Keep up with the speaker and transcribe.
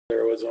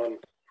there was on,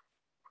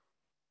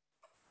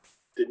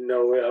 didn't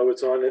know I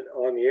was on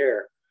the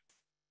air.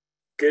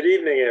 Good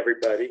evening,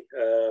 everybody.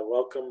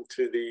 Welcome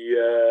to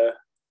the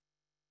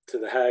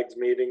HAGS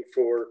meeting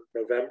for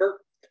November,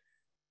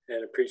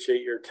 and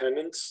appreciate your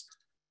attendance.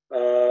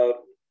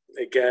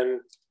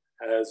 Again,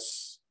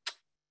 as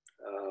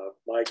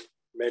Mike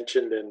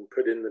mentioned and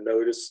put in the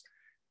notice,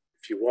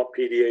 if you want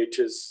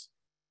PDHs,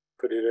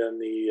 put it in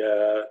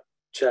the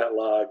chat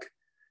log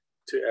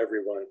to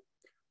everyone.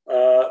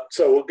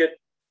 So we'll get,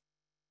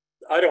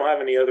 I don't have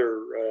any other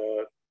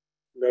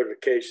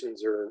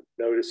notifications or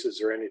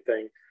notices or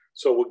anything,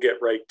 so we'll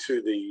get right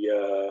to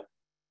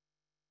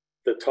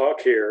the talk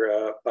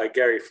here by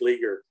Gary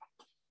Fleeger.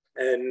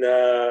 And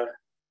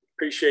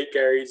appreciate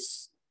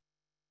Gary's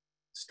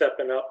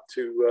stepping up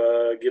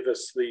to give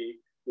us the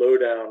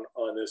lowdown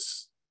on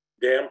this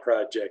dam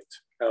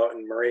project out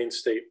in Moraine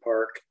State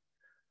Park.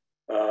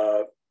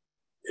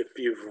 If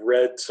you've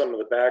read some of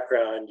the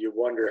background, you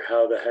wonder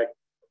how the heck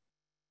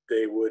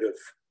they would have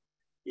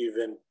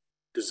even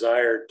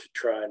desired to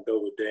try and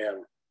build a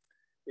dam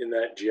in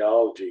that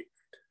geology.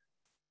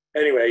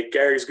 Anyway,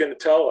 Gary's going to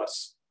tell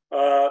us.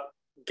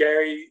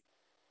 Gary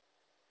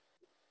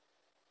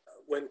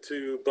went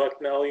to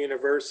Bucknell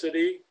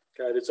University,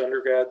 got his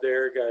undergrad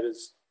there, got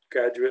his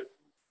graduate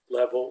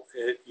level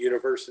at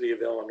University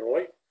of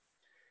Illinois.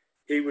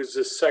 He was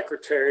the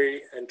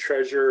secretary and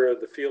treasurer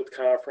of the Field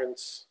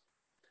Conference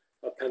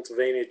of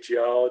Pennsylvania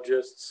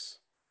Geologists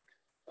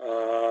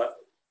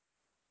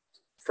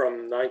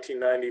from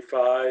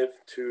 1995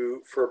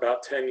 for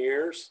about 10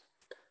 years.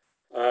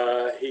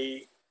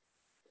 It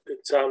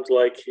sounds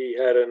like he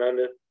had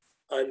an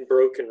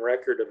unbroken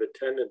record of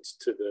attendance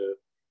to the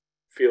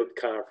Field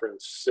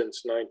Conference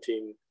since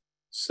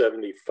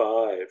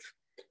 1975.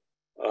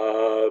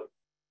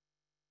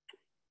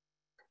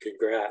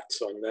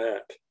 Congrats on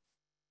that.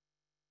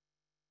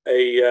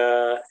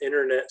 A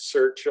internet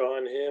search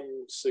on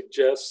him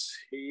suggests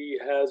he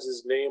has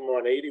his name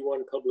on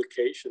 81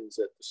 publications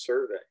at the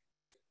survey.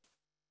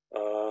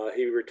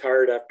 He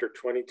retired after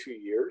 22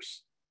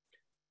 years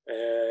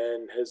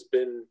and has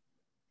been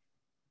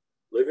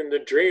living the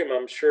dream,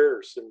 I'm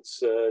sure,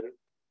 since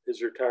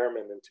his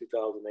retirement in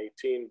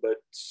 2018,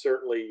 but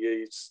certainly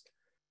he's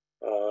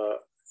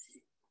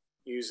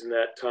using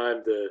that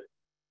time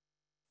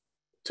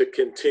to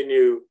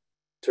continue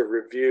to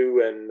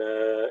review and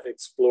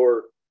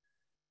explore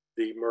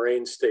the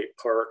Moraine State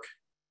Park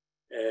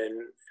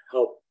and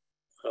help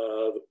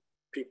the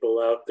people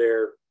out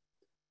there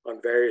on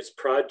various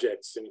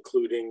projects,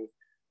 including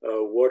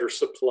water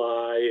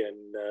supply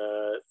and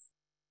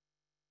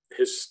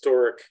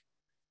historic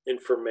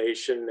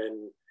information.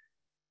 And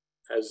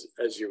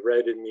as you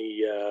read in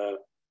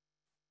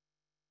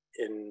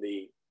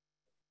the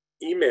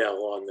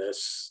email on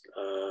this,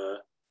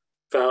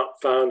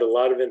 found a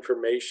lot of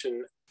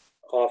information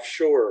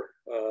offshore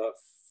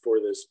for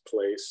this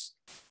place.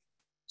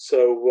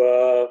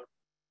 So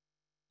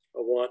I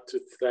want to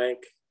thank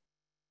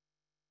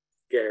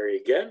Gary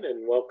again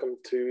and welcome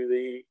to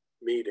the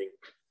meeting.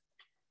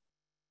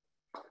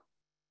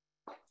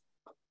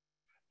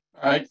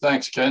 All right,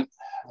 thanks, Kent.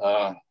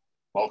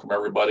 Welcome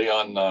everybody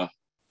on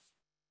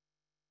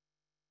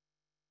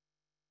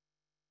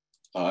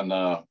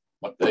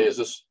what day is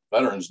this?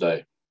 Veterans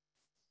Day.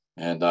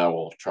 And I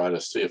will try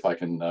to see if I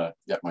can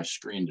get my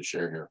screen to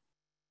share here.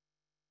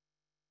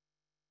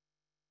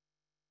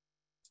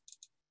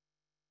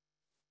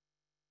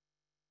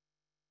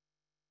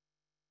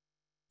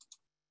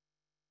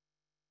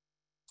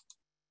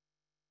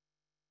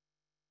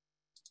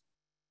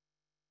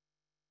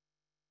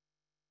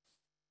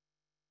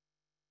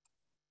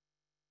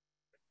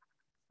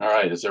 All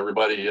right, is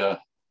everybody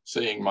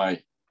seeing my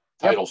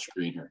title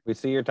screen here? We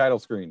see your title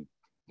screen.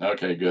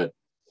 Okay, good.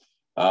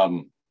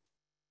 Well,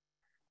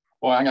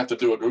 I got to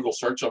do a Google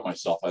search on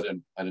myself. I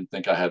didn't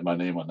think I had my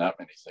name on that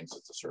many things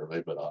at the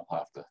survey, but I'll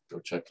have to go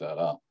check that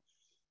out.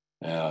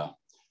 Yeah.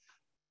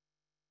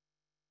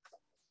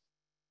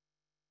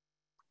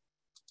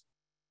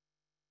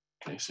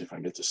 Okay, see if I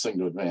can get this thing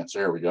to advance.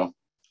 There we go.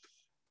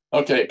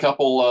 Okay, a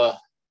couple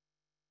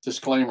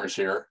disclaimers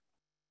here.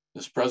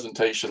 This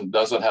presentation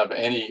doesn't have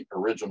any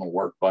original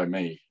work by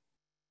me.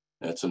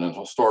 It's an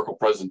historical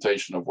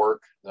presentation of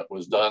work that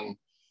was done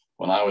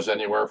when I was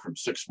anywhere from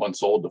 6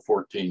 months old to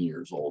 14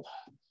 years old.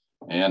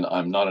 And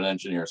I'm not an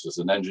engineer. So it's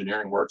an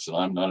engineering works and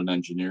I'm not an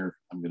engineer.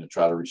 I'm going to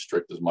try to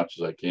restrict as much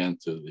as I can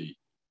to the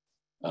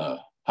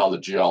how the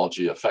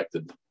geology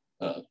affected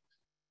the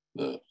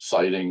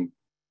siting,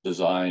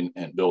 design,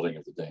 and building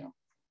of the dam.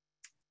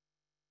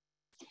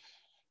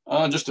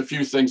 Just a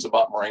few things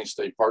about Moraine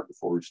State Park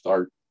before we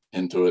start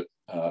into it.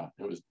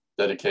 It was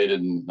dedicated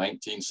in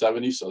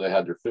 1970, so they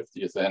had their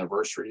 50th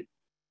anniversary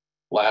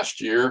last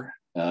year.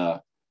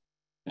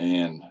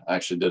 And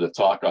actually did a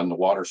talk on the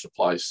water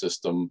supply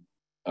system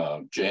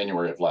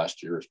January of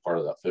last year as part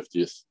of that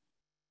 50th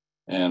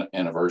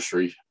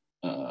anniversary.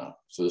 So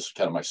this is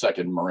kind of my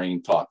second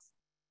Moraine talk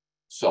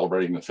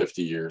celebrating the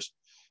 50 years.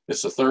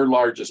 It's the third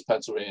largest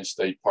Pennsylvania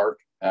state park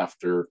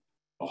after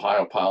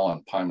Ohiopyle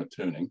and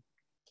Pymatuning.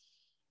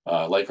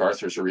 Lake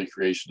Arthur is a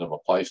recreation of a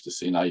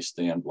Pleistocene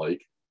ice-dammed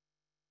lake.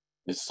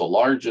 It's the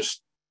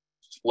largest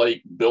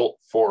lake built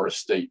for a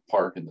state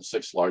park and the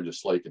 6th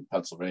largest lake in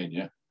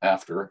Pennsylvania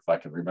after, if I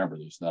can remember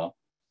these now,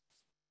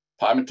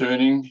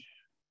 Pymatuning,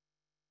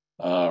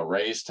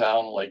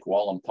 Raystown, Lake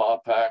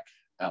Wallenpaupack,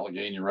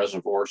 Allegheny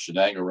Reservoir,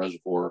 Shenango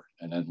Reservoir,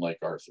 and then Lake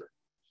Arthur.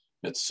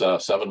 It's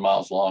 7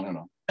 miles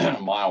long and a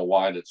mile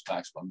wide. Its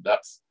maximum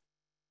depth,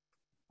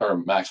 or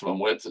maximum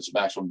width, its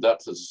maximum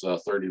depth is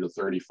 30 to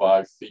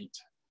 35 feet,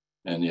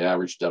 and the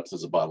average depth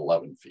is about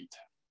 11 feet.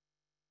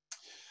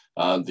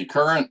 The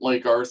current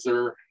Lake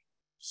Arthur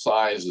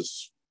size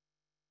is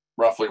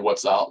roughly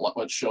what's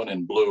shown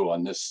in blue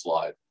on this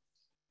slide,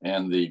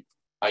 and the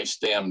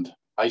ice-dammed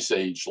Ice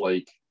Age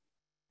lake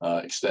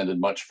extended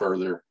much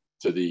further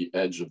to the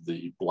edge of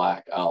the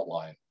black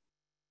outline.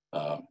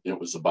 It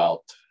was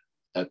about,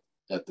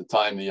 at the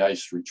time the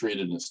ice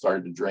retreated and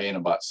started to drain,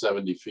 about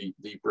 70 feet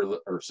deeper,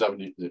 or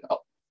 70,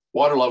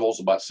 water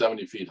levels about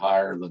 70 feet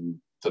higher than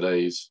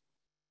today's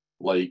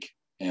lake.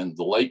 And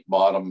the lake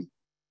bottom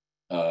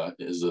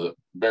is a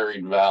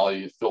buried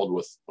valley filled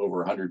with over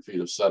 100 feet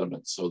of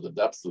sediment. So the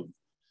depth of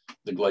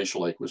the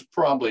glacial lake was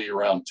probably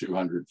around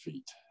 200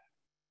 feet.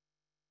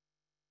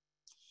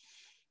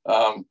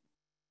 The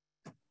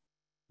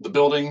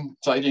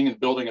siting and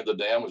building of the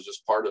dam was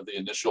just part of the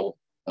initial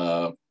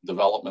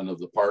development of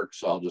the park.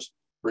 So I'll just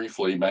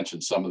briefly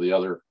mention some of the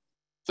other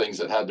things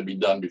that had to be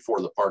done before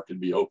the park could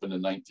be opened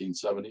in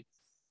 1970.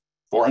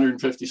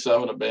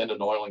 457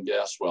 abandoned oil and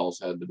gas wells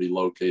had to be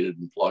located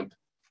and plugged.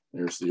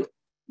 There's the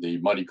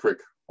Muddy Creek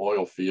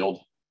oil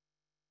field,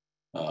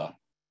 kind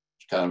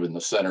of in the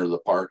center of the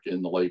park,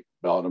 in the lake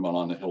bottom and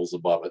on the hills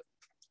above it.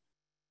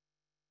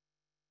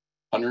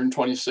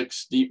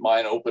 126 deep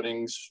mine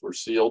openings were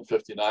sealed,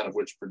 59 of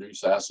which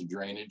produce acid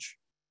drainage.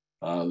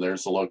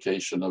 There's the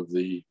location of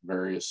the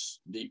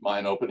various deep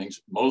mine openings.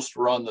 Most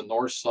were on the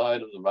north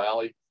side of the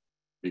valley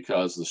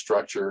because the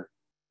structure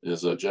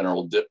is a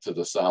general dip to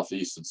the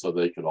southeast, and so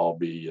they could all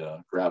be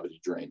gravity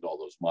drained, all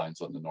those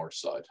mines on the north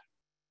side.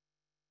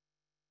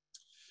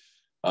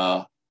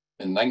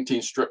 In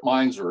 19 strip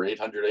mines, or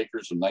 800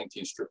 acres of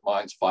 19 strip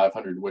mines,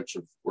 500 of which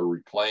were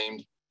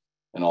reclaimed,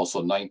 and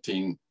also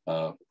 19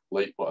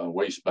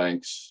 waste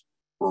banks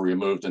were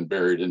removed and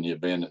buried in the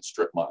abandoned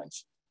strip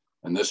mines.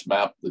 And this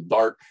map, the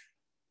dark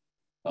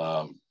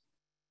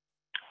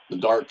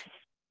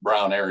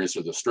brown areas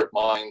are the strip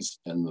mines,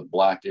 and the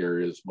black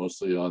areas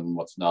mostly on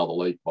what's now the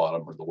lake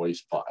bottom or the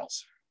waste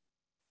piles.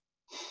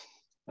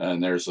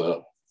 And there's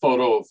a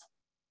photo of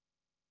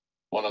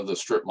one of the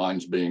strip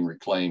mines being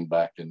reclaimed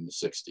back in the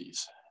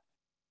 60s.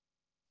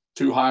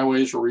 2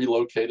 highways were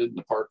relocated and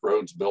the park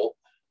roads built.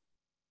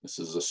 This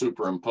is a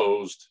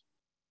superimposed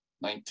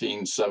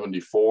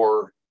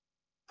 1974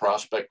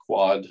 prospect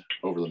quad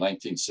over the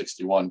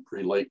 1961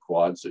 pre-lake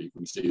quad, so you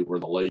can see where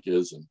the lake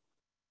is and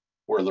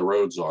where the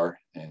roads are.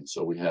 And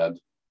so we had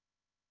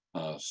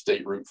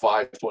State Route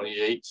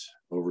 528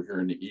 over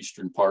here in the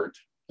eastern part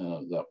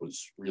that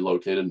was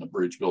relocated and a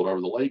bridge built over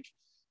the lake,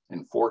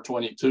 and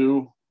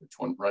 422, which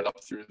went right up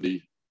through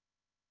the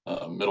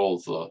middle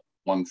of the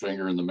one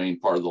finger in the main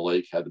part of the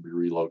lake, had to be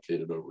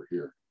relocated over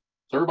here.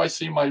 Does everybody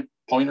see my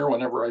pointer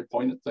whenever I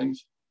point at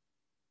things?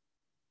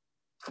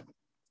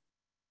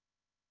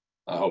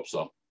 I hope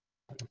so.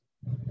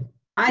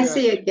 I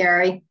see it,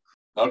 Gary.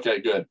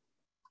 Okay, good.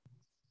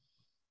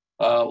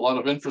 A lot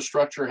of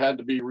infrastructure had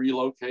to be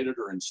relocated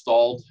or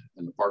installed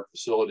and the park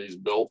facilities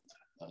built.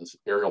 This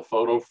aerial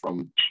photo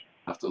from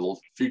after the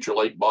future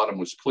lake bottom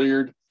was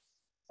cleared,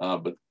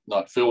 but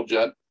not filled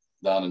yet.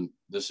 Down in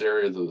this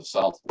area to the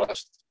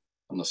southwest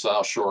on the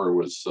south shore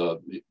was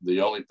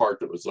the only part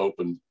that was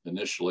opened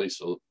initially.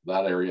 So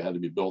that area had to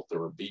be built.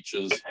 There were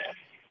beaches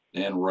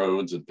and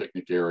roads and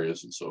picnic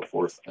areas and so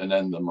forth. And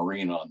then the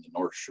marina on the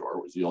north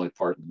shore was the only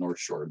part in the north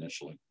shore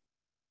initially.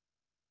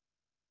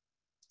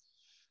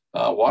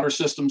 Water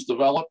systems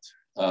developed.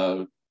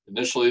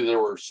 Initially, there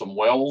were some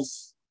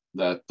wells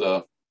that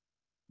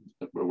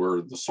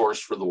were the source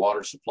for the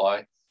water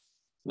supply.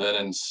 Then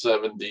in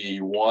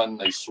 71,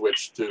 they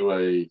switched to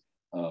a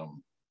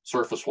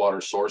surface water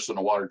source and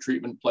a water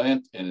treatment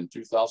plant. And in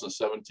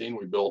 2017,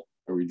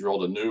 we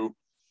drilled a new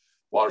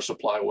water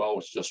supply well,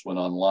 which just went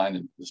online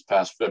in this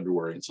past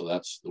February. And so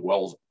that's the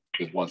wells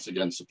is once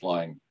again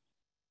supplying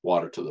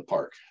water to the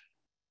park.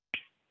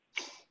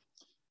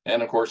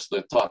 And of course,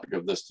 the topic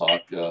of this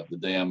talk, the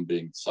dam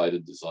being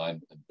sited,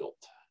 designed, and built.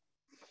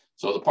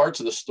 So the parts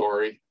of the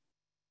story,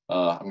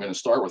 I'm going to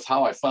start with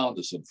how I found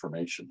this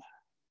information.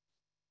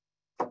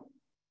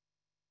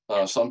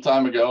 Some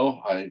time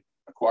ago, I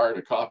acquired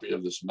a copy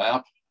of this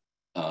map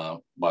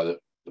by the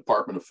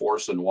Department of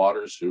Forests and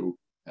Waters, who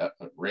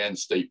ran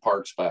state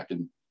parks back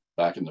in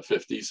the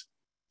 50s.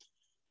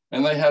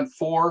 And they had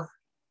 4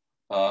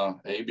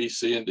 A, B,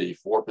 C, and D,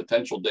 4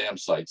 potential dam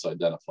sites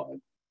identified.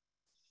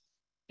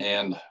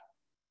 And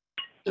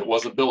it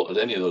wasn't built at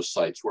any of those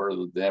sites. Where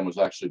the dam was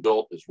actually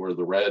built is where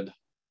the red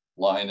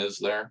line is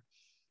there.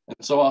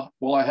 And so,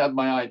 well, I had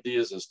my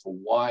ideas as to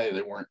why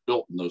they weren't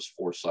built in those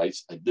 4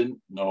 sites. I didn't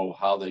know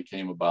how they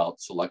came about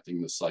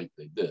selecting the site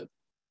they did.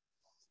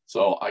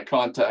 So I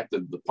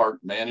contacted the park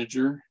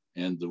manager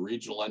and the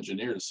regional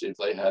engineer to see if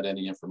they had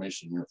any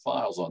information in their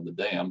files on the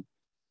dam.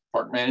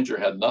 Park manager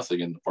had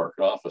nothing in the park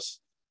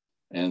office.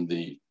 And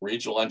the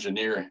regional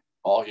engineer,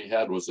 all he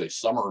had was a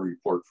summary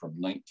report from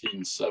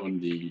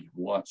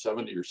 1971,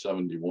 70 or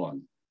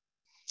 71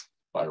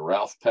 by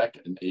Ralph Peck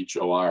and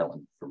H.O.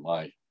 Ireland from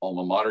my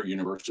alma mater,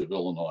 University of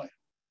Illinois.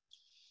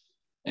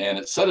 And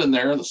it said in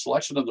there, the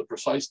selection of the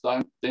precise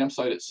dam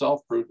site itself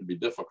proved to be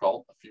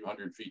difficult. A few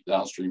hundred feet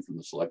downstream from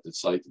the selected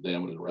site, the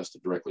dam was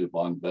rested directly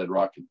upon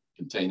bedrock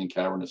containing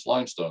cavernous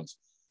limestones.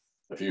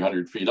 A few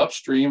hundred feet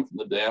upstream from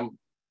the dam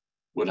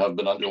would have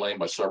been underlain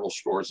by several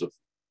scores of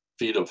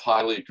feet of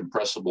highly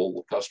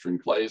compressible lacustrine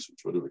clays,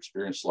 which would have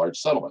experienced large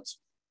settlements.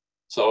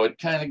 So it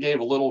kind of gave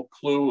a little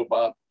clue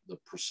about the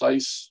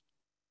precise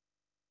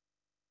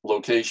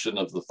location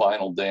of the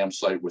final dam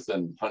site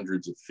within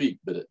hundreds of feet,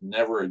 but it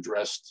never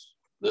addressed,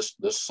 this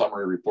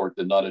summary report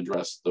did not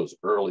address those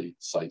early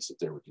sites that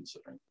they were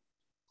considering.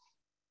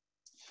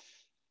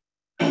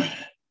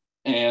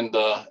 And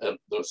the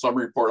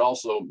summary report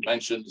also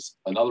mentions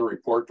another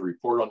report, the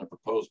report on the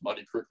proposed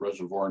Muddy Creek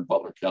Reservoir in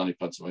Butler County,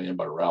 Pennsylvania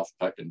by Ralph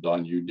Peck and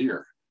Don U.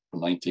 Deere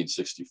from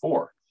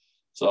 1964.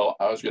 So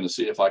I was going to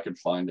see if I could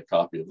find a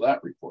copy of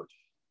that report.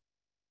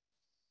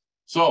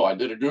 So I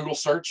did a Google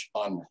search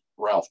on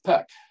Ralph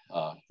Peck,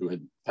 who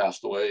had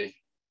passed away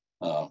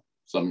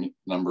some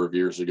number of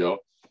years ago.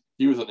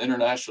 He was an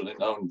internationally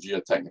known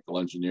geotechnical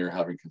engineer,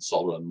 having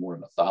consulted on more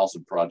than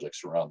 1,000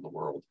 projects around the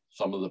world.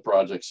 Some of the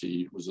projects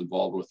he was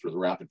involved with were the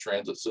rapid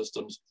transit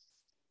systems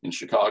in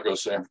Chicago,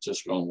 San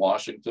Francisco, and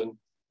Washington,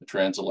 the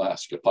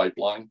Trans-Alaska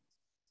Pipeline.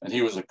 And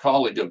he was a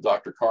colleague of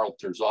Dr. Carl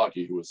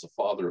Terzaghi, who was the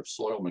father of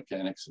soil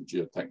mechanics and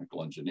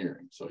geotechnical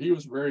engineering. So he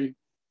was very,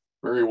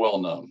 very well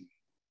known.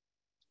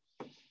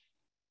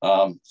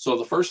 So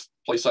the first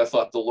place I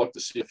thought to look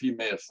to see if he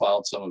may have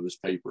filed some of his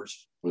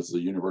papers was the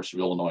University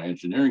of Illinois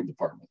Engineering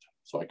Department.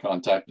 So I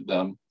contacted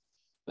them.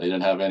 They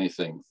didn't have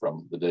anything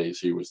from the days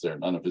he was there,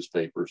 none of his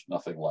papers,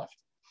 nothing left.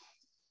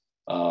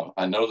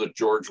 I know that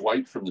George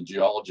White from the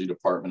Geology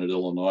Department at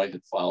Illinois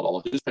had filed all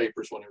of his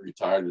papers when he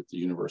retired at the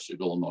University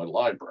of Illinois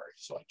Library.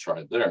 So I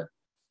tried there,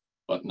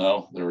 but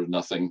no, there was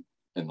nothing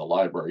in the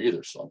library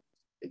either. So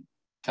it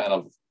kind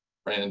of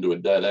ran into a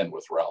dead end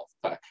with Ralph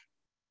Peck.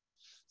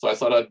 So I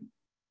thought I'd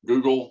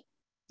Google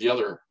the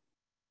other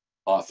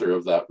author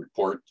of that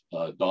report,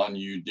 Don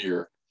U.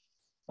 Deere,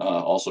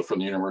 also from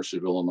the University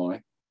of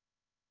Illinois.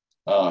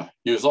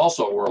 He was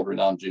also a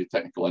world-renowned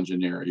geotechnical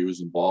engineer. He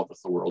was involved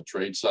with the World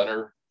Trade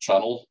Center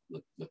tunnel,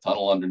 the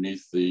tunnel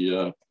underneath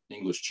the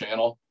English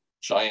Channel,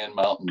 Cheyenne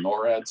Mountain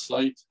NORAD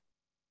site,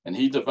 and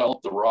he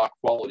developed the rock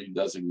quality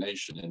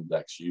designation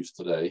index used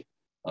today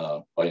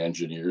by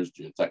engineers,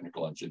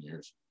 geotechnical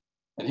engineers.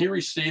 And he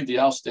received the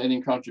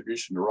Outstanding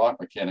Contribution to Rock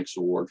Mechanics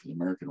Award from the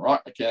American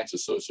Rock Mechanics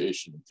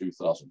Association in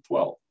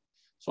 2012.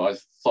 So I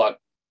thought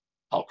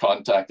I'll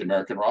contact the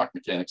American Rock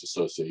Mechanics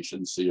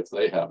Association, see if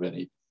they have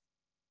any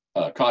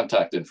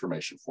contact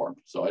information for him.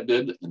 So I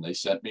did, and they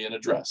sent me an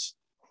address.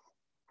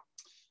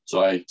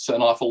 So I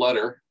sent off a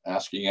letter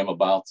asking him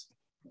about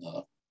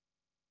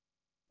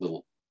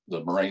the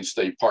Moraine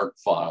State Park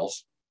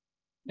files.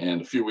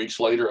 And a few weeks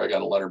later, I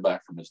got a letter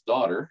back from his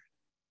daughter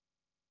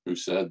who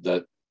said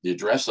that the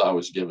address I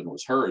was given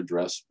was her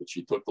address, but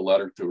she took the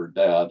letter to her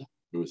dad,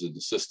 who was in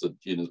assisted,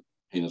 he and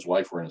his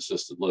wife were in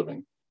assisted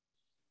living.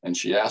 And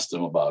she asked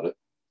him about it.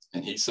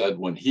 And he said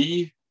when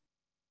he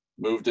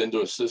moved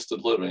into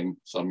assisted living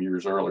some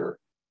years earlier,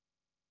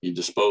 he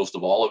disposed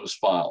of all of his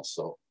files.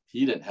 So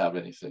he didn't have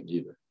anything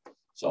either.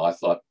 So I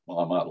thought, well,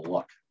 I'm out of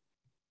luck.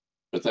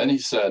 But then he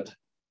said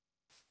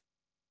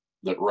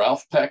that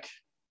Ralph Peck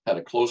had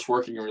a close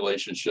working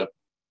relationship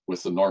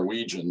with the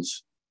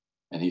Norwegians,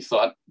 and he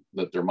thought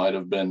that there might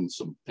have been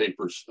some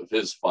papers of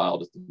his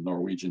filed at the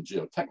Norwegian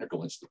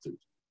Geotechnical Institute.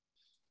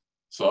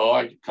 So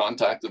I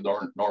contacted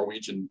the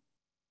Norwegian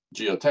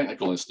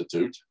Geotechnical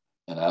Institute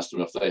and asked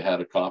them if they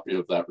had a copy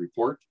of that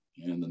report.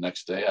 And the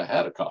next day I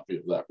had a copy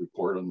of that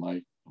report on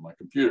my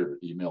computer,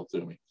 emailed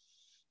to me.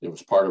 It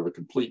was part of a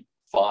complete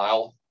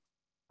file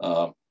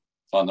on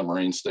the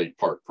Moraine State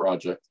Park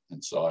project.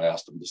 And so I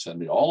asked them to send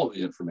me all of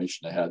the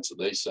information they had. So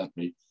they sent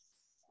me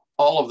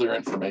all of their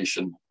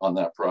information on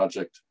that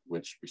project,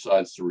 which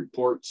besides the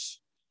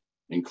reports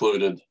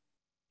included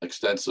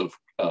extensive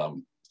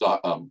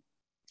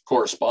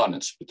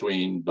correspondence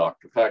between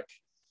Dr. Peck,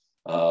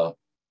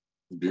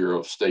 Bureau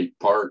of State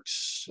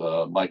Parks,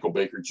 Michael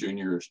Baker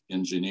Jr.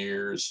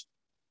 engineers,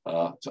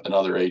 and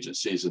other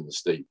agencies in the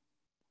state.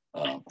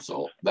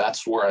 So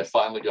that's where I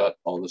finally got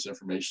all this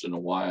information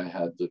and why I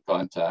had to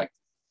contact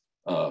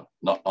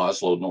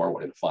Oslo,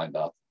 Norway to find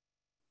out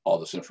all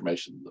this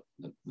information.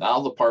 Now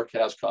the park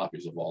has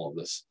copies of all of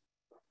this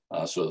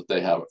so that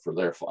they have it for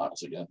their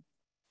files again.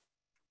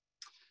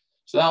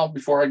 So now,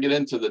 before I get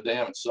into the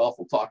dam itself,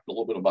 we'll talk a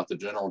little bit about the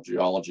general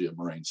geology of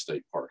Moraine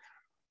State Park.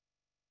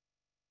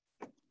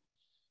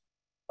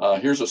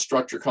 Here's a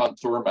structure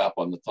contour map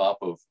on the top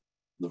of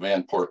the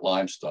Vanport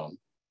Limestone.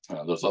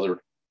 Those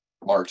other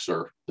marks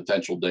are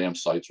potential dam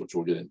sites, which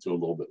we'll get into a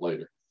little bit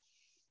later.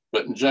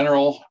 But in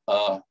general,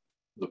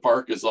 the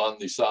park is on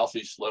the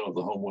southeast limb of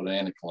the Homewood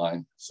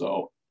Anticline.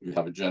 So you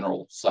have a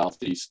general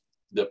southeast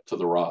dip to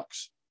the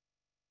rocks.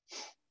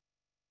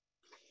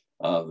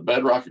 The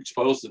bedrock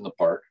exposed in the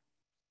park.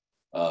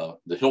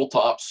 The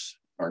hilltops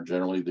are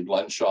generally the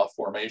Glenshaw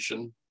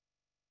Formation.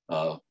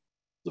 The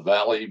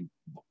valley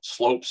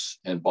slopes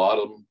and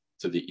bottom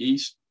to the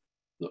east.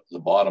 The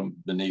bottom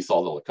beneath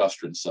all the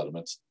lacustrine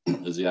sediments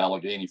is the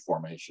Allegheny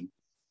Formation.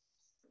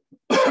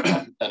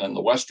 And in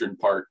the western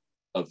part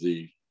of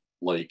the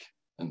lake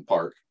and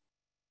park,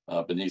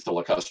 beneath the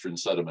lacustrine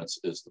sediments,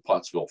 is the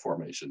Pottsville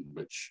Formation,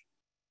 which,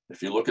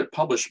 if you look at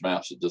published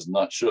maps, it does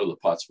not show the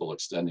Pottsville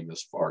extending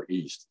this far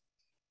east.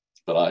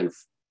 But I've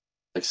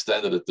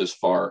extended it this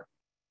far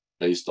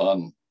based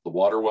on the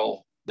water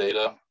well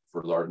data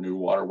for our new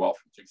water well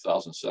from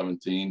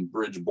 2017,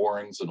 bridge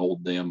borings and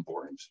old dam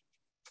borings.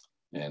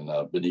 And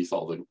beneath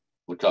all the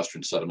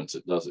lacustrine sediments,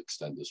 it does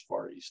extend this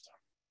far east.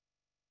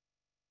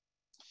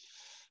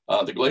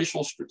 The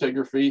glacial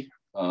stratigraphy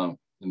in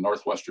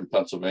northwestern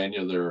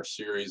Pennsylvania, there are a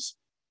series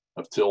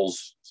of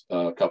tills,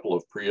 a couple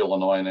of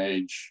pre-Illinois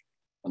age,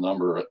 a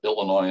number of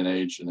Illinois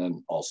age, and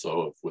then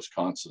also of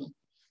Wisconsin.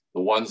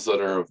 The ones that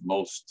are of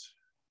most,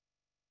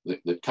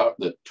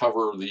 that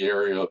cover the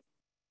area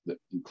that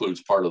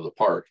includes part of the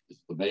park is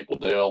the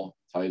Mapledale,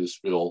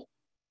 Titusville,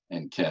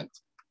 and Kent.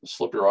 The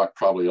Slippery Rock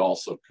probably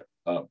also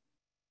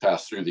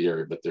passed through the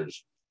area, but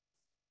there's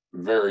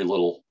very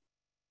little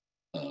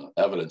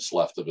evidence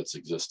left of its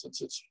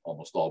existence. It's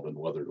almost all been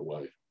weathered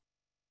away.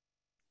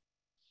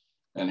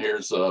 And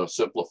here's a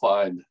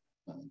simplified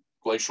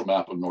glacial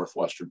map of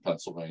northwestern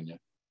Pennsylvania.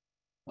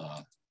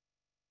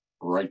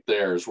 Right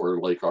there is where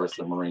Lake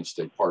Arthur Moraine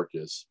State Park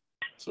is.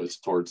 So it's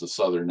towards the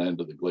southern end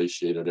of the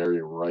glaciated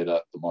area, right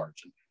at the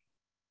margin.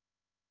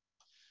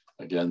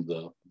 Again,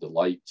 the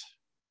light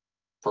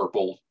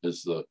purple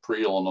is the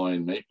pre-Illinois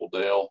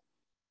Mapledale.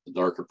 The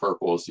darker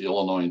purple is the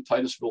Illinois and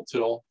Titusville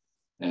till,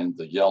 and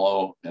the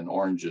yellow and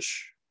orangish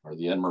are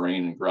the end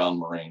moraine and ground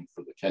moraine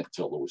for the Kent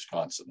till of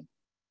Wisconsin.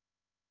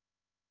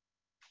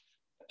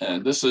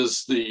 And this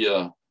is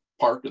the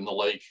park and the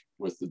lake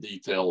with the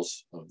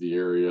details of the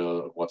area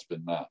of what's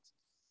been mapped.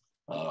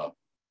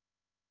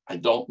 I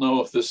don't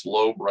know if this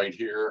lobe right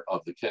here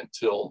of the Kent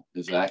till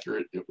is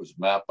accurate. It was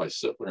mapped by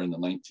Sittler in the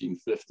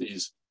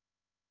 1950s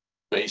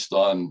based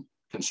on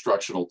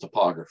constructional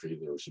topography.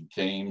 There were some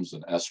cames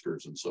and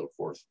eskers and so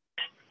forth.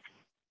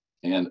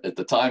 And at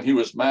the time he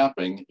was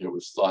mapping, it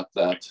was thought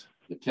that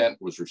the Kent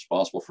was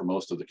responsible for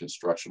most of the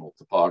constructional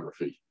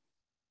topography.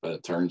 But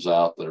it turns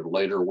out their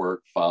later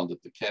work found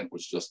that the Kent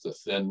was just a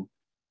thin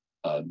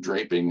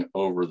draping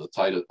over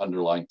the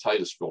underlying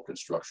Titusville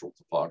constructional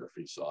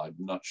topography. So I'm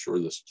not sure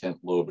this Kent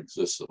lobe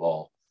exists at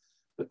all.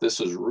 But this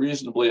is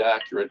reasonably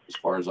accurate as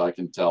far as I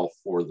can tell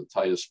for the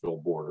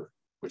Titusville border,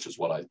 which is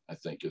what I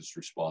think is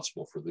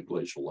responsible for the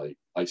glacial lake,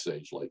 ice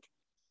age lake.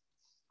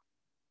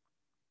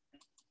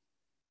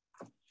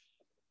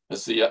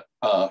 As the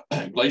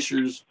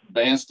glaciers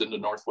advanced into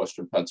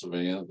northwestern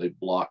Pennsylvania, they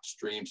blocked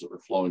streams that were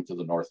flowing to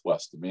the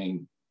northwest. The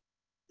main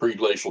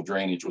pre-glacial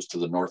drainage was to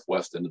the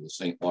northwest into the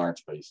St.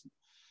 Lawrence Basin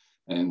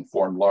and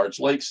formed large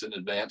lakes in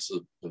advance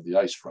of the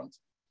ice front.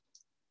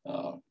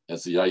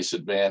 As the ice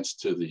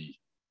advanced to the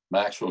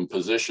maximum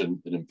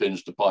position, it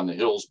impinged upon the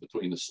hills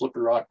between the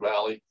Slippery Rock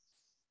Valley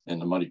and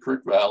the Muddy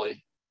Creek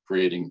Valley,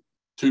 creating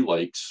two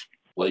lakes,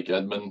 Lake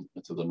Edmund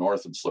to the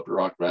north and Slippery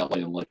Rock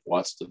Valley, and Lake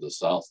Watts to the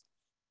south,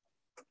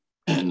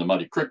 in the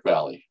Muddy Creek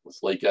Valley, with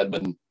Lake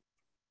Edmund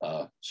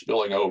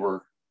spilling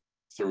over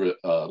through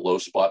a low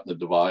spot in the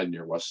divide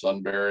near West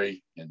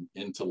Sunbury and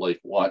into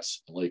Lake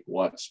Watts, Lake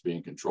Watts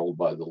being controlled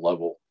by the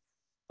level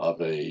of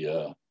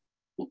a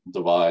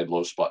divide,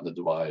 low spot in the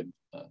divide,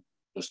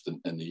 just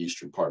in the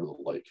eastern part of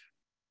the lake.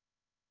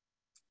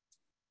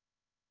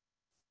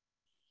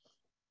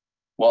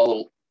 While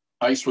the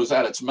ice was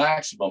at its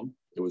maximum,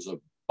 it was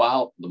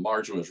about, the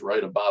margin was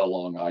right about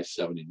along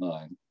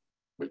I-79,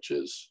 which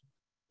is,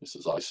 this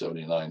is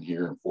I-79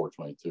 here and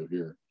 422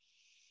 here.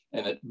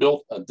 And it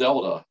built a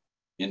delta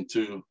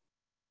into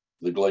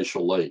the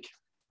glacial lake,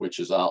 which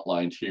is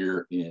outlined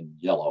here in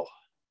yellow,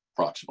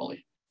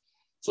 approximately.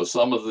 So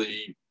some of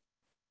the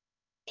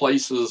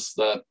places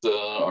that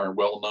are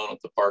well known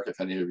at the park, if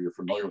any of you are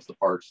familiar with the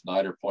park,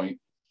 Snyder Point,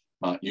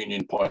 Mount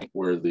Union Point,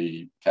 where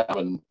the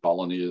cabin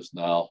colony is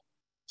now,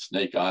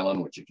 Snake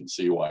Island, which you can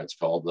see why it's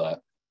called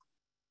that,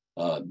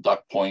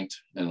 Duck Point,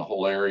 and the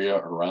whole area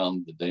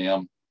around the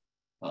dam.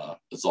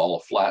 It's all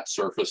a flat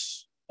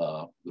surface,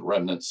 the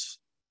remnants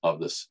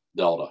of this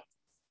delta.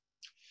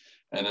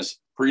 And this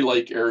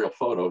pre-lake aerial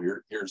photo,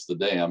 here's the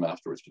dam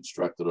after it was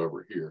constructed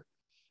over here.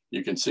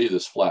 You can see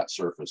this flat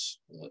surface.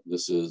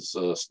 This is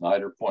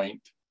Snyder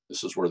Point.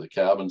 This is where the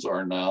cabins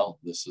are now.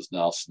 This is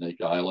now Snake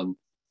Island.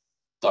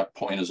 Duck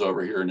Point is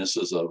over here, and this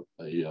is a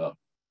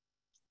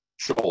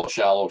shoal, a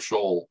shallow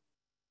shoal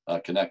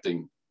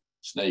connecting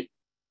Snake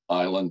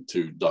Island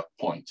to Duck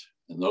Point.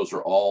 And those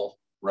are all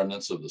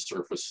remnants of the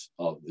surface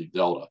of the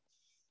delta.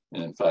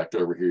 And in fact,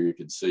 over here you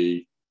can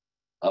see,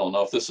 I don't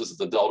know if this is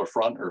the delta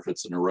front or if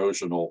it's an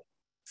erosional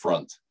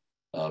front,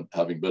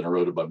 having been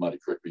eroded by Muddy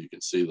Creek, but you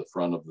can see the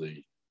front of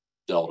the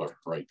delta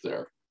right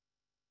there.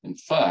 In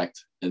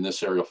fact, in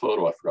this aerial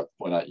photo, I forgot to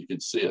point out, you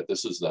can see it.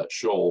 This is that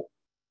shoal,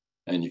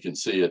 and you can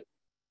see it,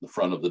 the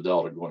front of the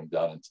delta going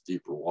down into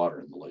deeper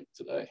water in the lake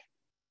today.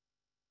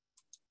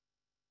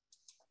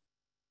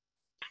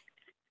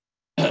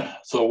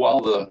 So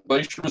while the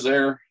glacier was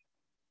there,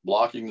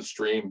 blocking the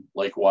stream,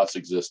 Lake Watts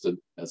existed.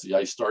 As the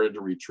ice started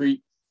to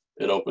retreat,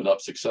 it opened up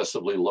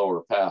successively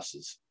lower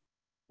passes,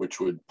 which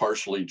would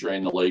partially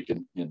drain the lake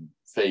in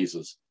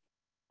phases.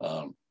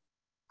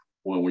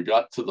 When we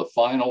got to the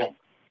final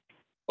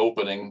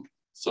opening,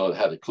 so it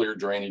had a clear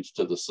drainage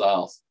to the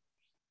south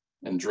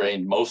and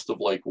drained most of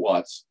Lake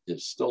Watts,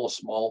 is still a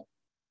small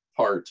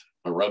part,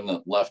 a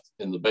remnant left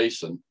in the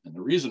basin. And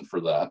the reason for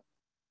that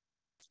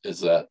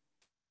is that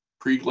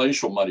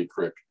pre-glacial Muddy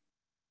Creek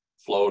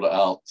flowed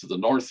out to the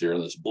north here,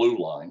 this blue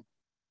line,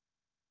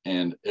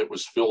 and it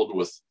was filled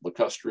with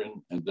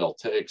lacustrine and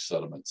deltaic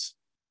sediments.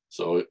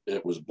 So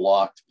it was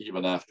blocked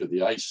even after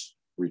the ice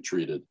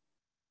retreated.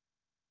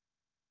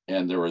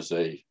 And there was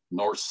a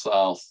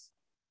north-south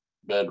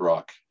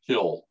bedrock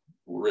hill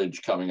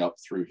ridge coming up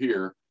through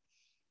here,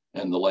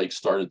 and the lake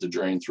started to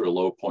drain through a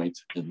low point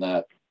in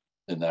that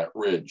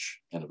ridge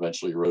and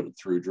eventually eroded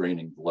through,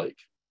 draining the lake.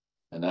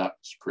 And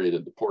that's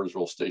created the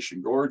Portersville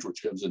Station Gorge,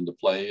 which comes into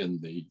play in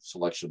the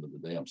selection of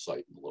the dam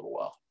site in a little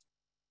while.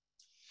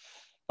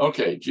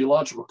 Okay,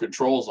 geological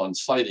controls on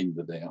siting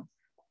the dam.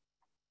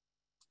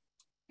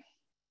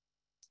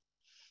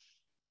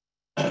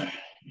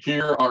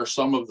 Here are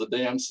some of the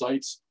dam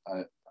sites.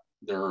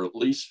 There are at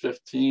least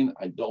 15.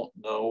 I don't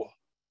know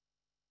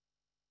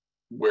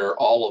where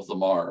all of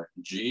them are.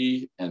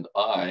 G and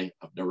I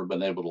have never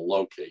been able to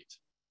locate.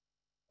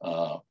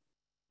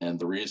 And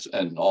the reason,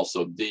 and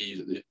also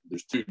D,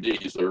 there's two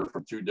Ds that are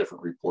from two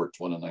different reports,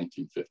 one in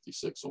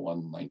 1956 and one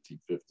in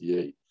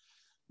 1958.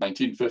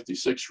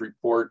 1956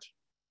 report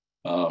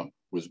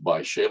was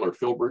by Shaler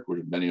Philbrick,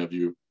 which many of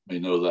you may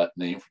know that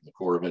name from the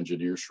Corps of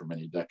Engineers for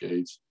many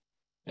decades.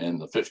 And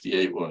the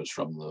 58 one is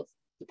from the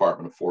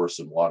Department of Forests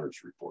and Waters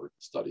report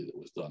study that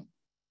was done.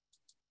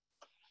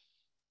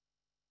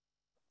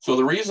 So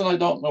the reason I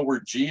don't know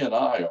where G and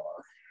I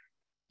are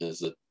is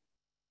that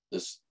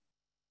this,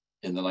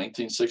 in the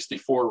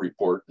 1964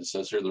 report, it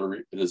says here,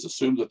 it is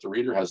assumed that the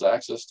reader has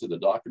access to the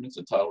documents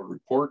entitled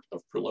Report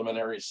of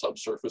Preliminary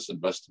Subsurface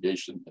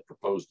Investigation at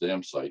Proposed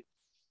Dam Site,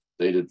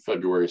 dated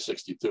February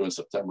 62 and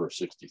September of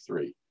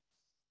 63.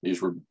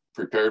 These were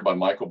prepared by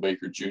Michael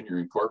Baker Jr.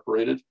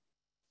 Incorporated.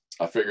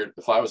 I figured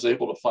if I was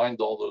able to find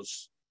all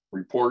those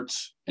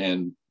reports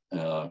and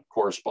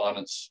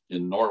correspondence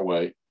in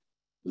Norway,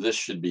 this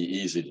should be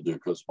easy to do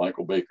because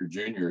Michael Baker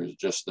Jr. is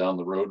just down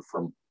the road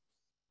from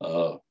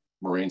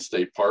Moraine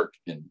State Park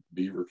in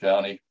Beaver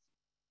County.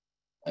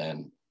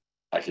 And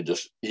I could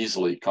just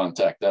easily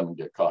contact them and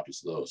get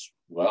copies of those.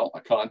 Well, I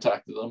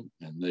contacted them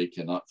and they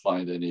cannot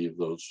find any of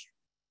those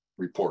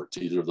reports,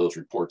 either of those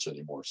reports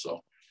anymore.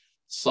 So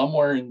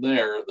somewhere in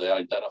there, they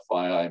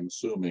identify, I'm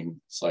assuming,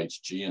 sites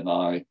G and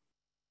I,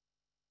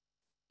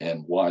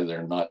 and why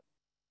they're not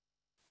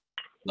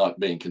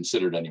being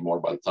considered anymore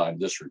by the time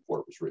this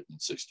report was written in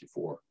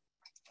 64.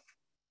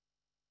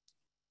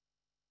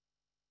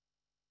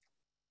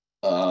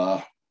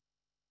 Let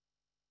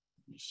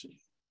me see.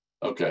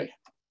 Okay.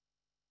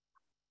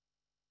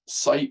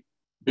 Site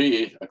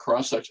B, a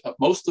cross section,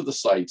 most of the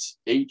sites,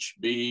 H,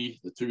 B,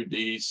 the two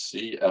Ds,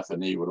 C, F,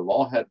 and E would have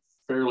all had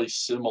fairly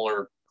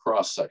similar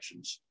cross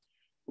sections.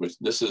 Which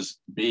this is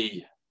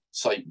B,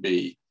 site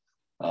B.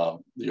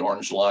 The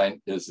orange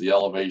line is the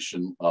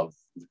elevation of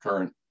the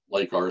current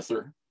Lake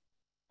Arthur.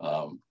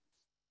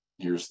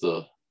 Here's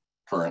the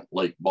current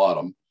lake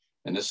bottom.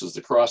 And this is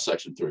the cross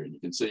section through. And you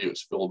can see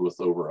it's filled with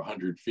over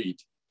 100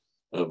 feet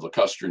of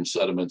lacustrine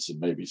sediments and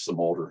maybe some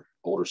older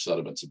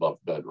sediments above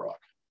bedrock.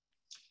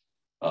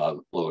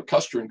 The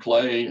lacustrine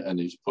clay and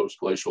these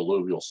post-glacial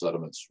alluvial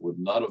sediments would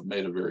not have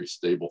made a very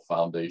stable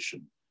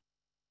foundation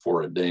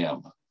for a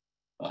dam.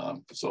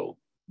 So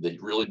they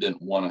really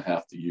didn't want to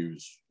have to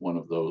use one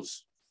of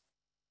those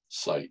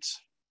sites.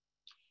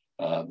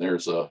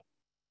 There's a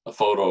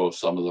photo of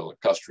some of the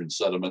lacustrine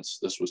sediments.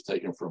 This was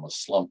taken from a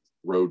slumped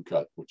road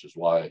cut, which is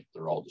why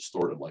they're all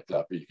distorted like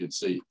that. But you can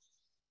see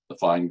the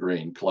fine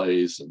grained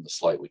clays and the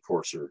slightly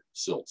coarser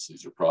silts.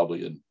 These are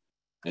probably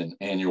in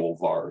annual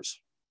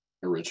vars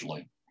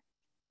originally.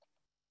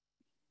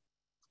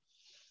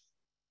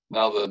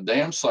 Now the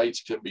dam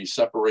sites can be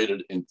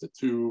separated into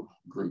two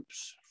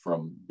groups,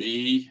 from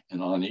B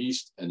and on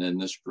east, and then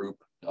this group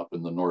up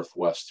in the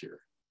northwest here.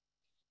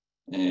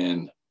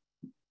 And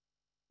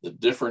the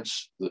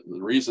difference, the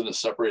reason it's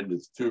separated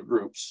into two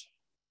groups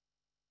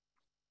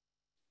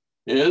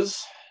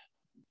is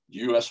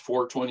US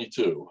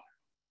 422.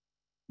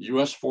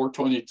 US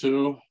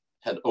 422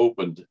 had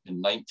opened in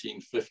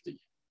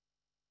 1950.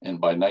 And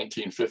by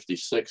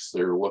 1956,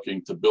 they were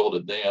looking to build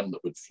a dam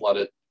that would flood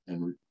it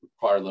and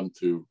require them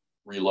to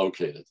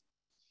relocated.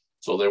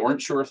 So they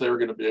weren't sure if they were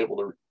going to be able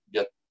to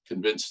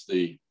convince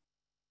the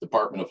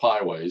Department of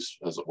Highways,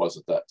 as it was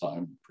at that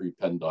time,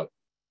 pre-PennDOT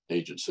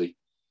agency,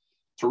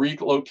 to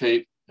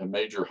relocate a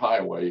major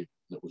highway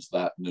that was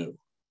that new.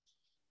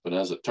 But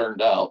as it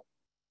turned out,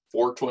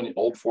 old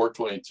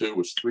 422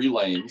 was 3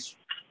 lanes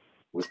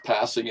with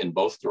passing in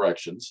both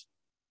directions.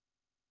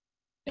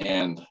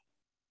 And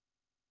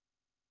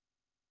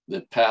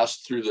that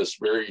passed through this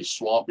very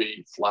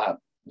swampy, flat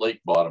lake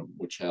bottom,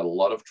 which had a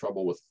lot of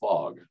trouble with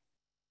fog,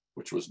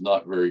 which was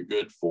not very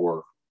good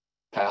for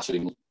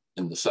passing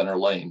in the center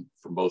lane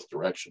from both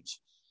directions.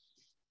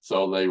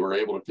 So they were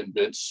able to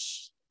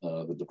convince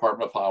the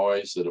Department of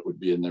Highways that it would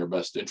be in their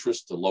best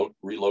interest to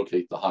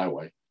relocate the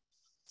highway.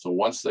 So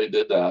once they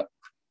did that,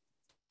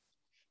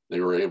 they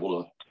were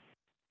able to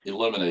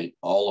eliminate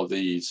all of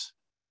these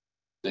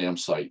dam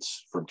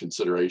sites from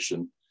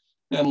consideration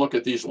and look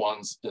at these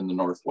ones in the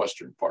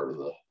northwestern part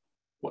of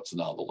what's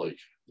now the lake,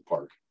 the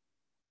park.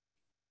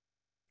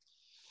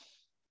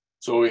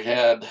 So we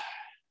had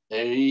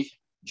A,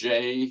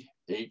 J,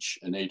 H,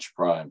 and H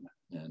prime,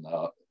 and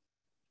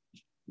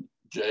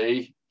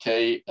J,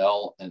 K,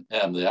 L, and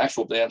M. The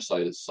actual dam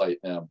site is site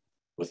M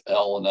with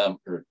L and M,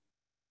 or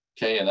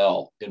K and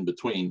L in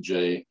between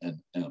J and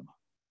M.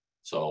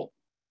 So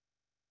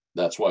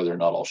that's why they're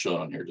not all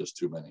shown on here, just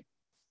too many.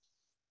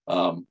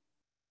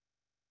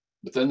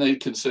 But then they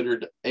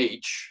considered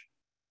H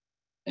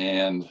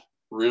and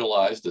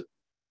realized that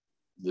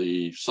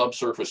the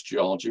subsurface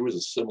geology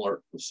was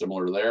similar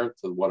there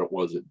to what it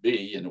was at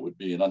B, and it would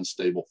be an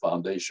unstable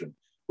foundation,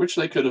 which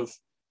they could have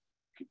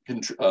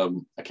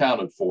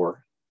accounted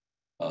for,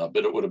 but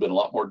it would have been a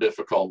lot more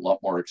difficult, a lot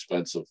more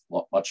expensive,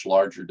 much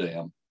larger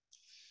dam.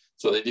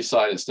 So they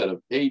decided instead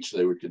of H,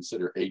 they would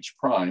consider H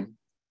prime,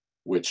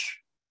 which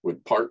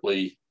would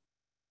partly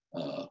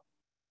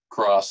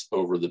cross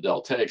over the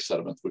deltaic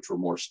sediments, which were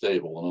more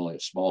stable, and only a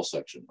small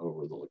section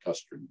over the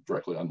lacustrine,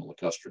 directly on the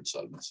lacustrine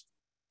sediments.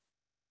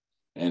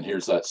 And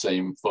here's that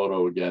same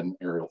photo again,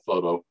 aerial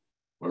photo,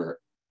 where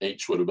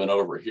H would have been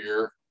over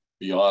here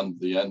beyond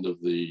the end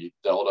of the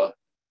delta,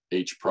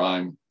 H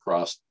prime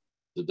crossed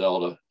the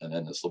delta, and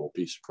then this little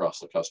piece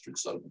across lacustrine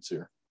sediments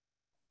here.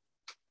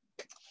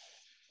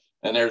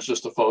 And there's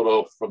just a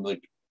photo from the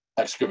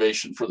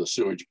excavation for the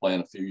sewage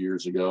plant a few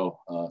years ago,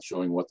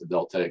 showing what the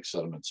deltaic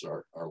sediments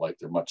are like.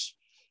 They're much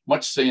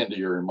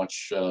sandier and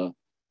much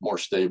more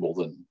stable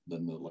than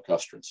the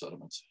lacustrine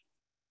sediments.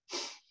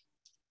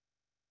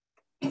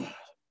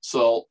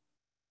 So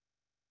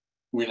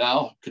we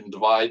now can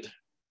divide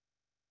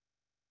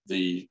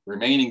the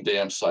remaining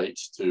dam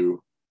sites to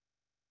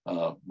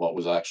what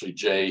was actually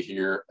J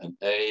here and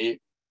A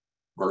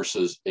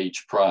versus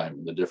H prime.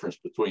 And the difference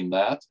between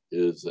that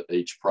is that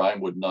H prime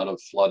would not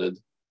have flooded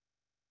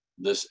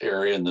this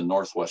area in the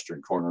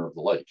northwestern corner of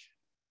the lake.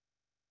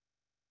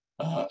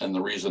 And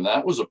the reason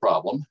that was a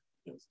problem,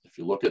 if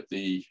you look at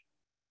the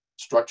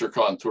structure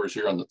contours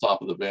here on the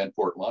top of the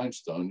Vanport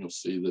Limestone, you'll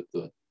see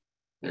that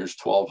there's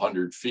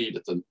 1,200 feet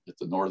at the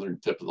northern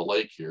tip of the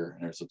lake here,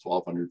 and there's a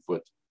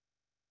 1,200-foot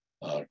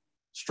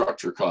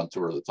structure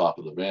contour at the top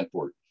of the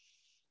Vanport.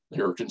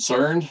 They were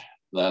concerned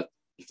that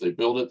if they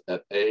build it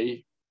at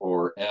A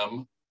or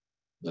M,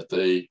 that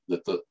the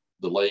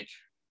lake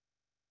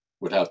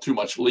would have too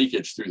much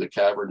leakage through the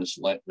cavernous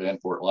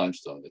Vanport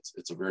limestone.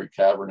 It's a very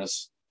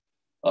cavernous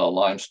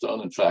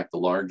limestone. In fact, the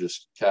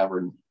largest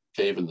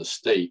cave in the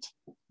state,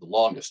 the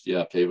longest,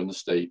 cave in the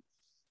state,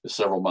 is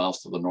several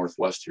miles to the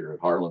northwest here at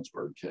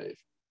Harlansburg Cave.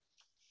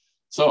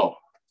 So,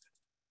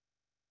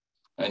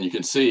 and you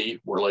can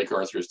see where Lake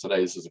Arthur is today.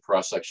 This is a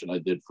cross section I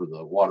did for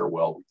the water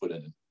well we put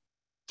in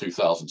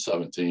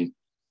 2017.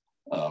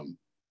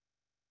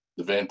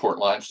 The Vanport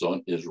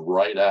limestone is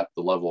right at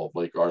the level of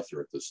Lake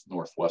Arthur at this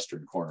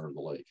northwestern corner of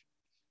the lake.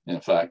 And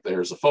in fact,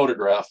 there's a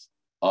photograph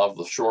of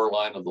the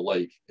shoreline of the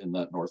lake in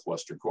that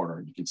northwestern corner.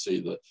 And you can see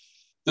the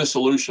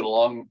dissolution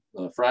along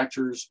the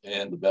fractures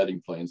and the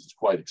bedding plains is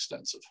quite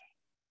extensive.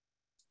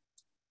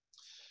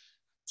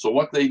 So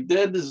what they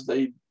did is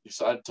they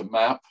decided to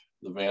map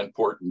the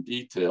Vanport in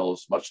detail,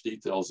 as much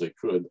detail as they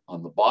could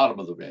on the bottom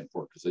of the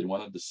Vanport, because they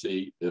wanted to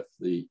see if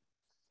the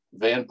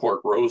Vanport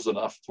rose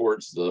enough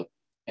towards the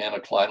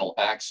anticlinal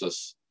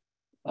axis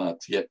to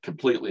get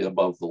completely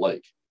above the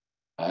lake.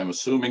 I'm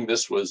assuming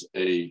this was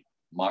a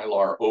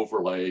Mylar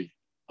overlay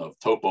of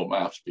topo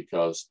maps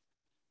because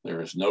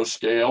there is no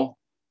scale,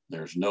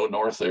 there's no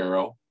north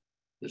arrow,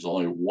 there's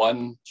only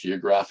one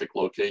geographic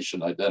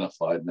location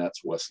identified, and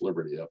that's West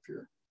Liberty up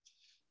here.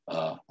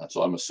 And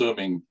so I'm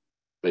assuming,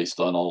 based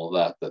on all of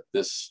that, that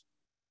this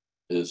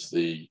is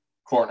the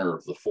corner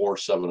of the 4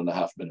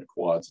 7.5-minute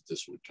quads that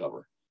this would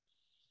cover.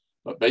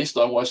 But based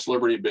on West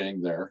Liberty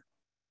being there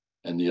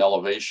and the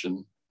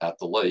elevation at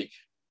the lake,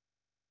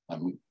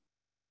 I'm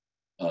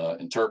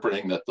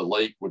interpreting that the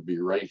lake would be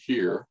right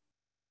here,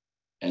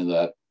 and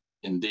that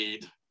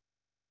indeed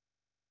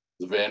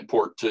the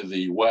Vanport to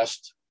the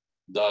west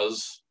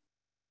does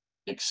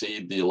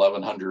exceed the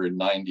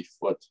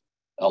 1,190-foot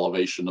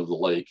elevation of the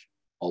lake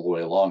all the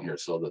way along here,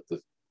 so that the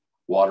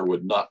water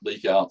would not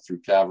leak out through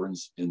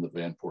caverns in the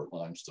Vanport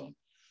limestone.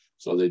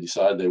 So they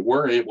decided they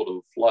were able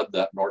to flood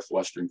that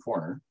northwestern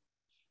corner,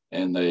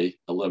 and they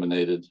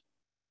eliminated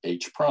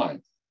H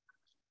prime.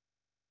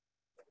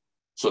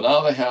 So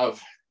now they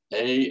have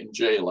A and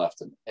J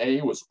left, and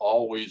A was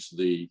always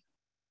the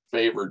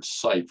favored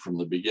site from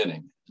the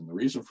beginning. And the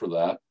reason for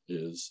that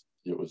is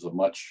it was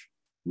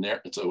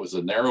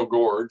a narrow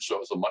gorge, so it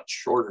was a much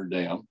shorter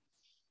dam,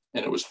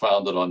 and it was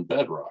founded on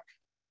bedrock.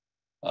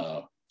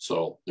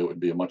 So it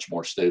would be a much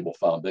more stable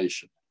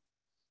foundation.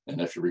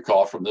 And if you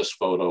recall from this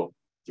photo,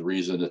 the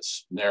reason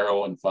it's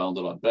narrow and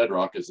founded on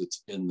bedrock is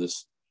it's in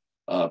this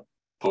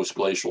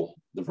post-glacial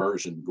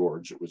diversion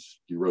gorge. It was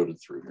eroded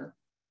through here.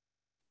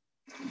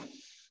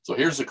 So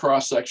here's the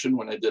cross section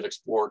when they did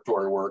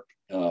exploratory work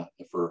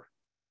for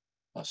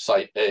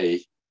site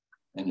A,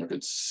 and you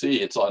can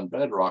see it's on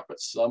bedrock, but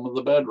some of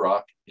the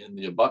bedrock in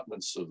the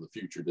abutments of the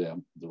future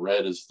dam, the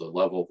red is the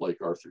level of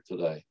Lake Arthur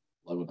today,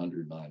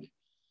 1190,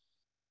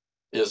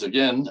 is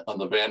again on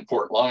the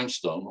Vanport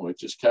limestone,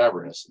 which is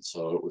cavernous. And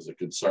so it was a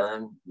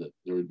concern that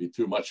there would be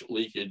too much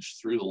leakage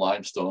through the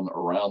limestone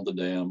around the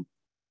dam,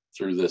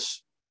 through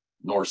this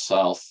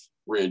north-south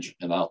ridge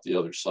and out the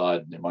other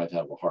side, and they might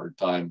have a hard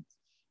time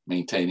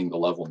maintaining the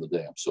level in the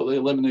dam. So they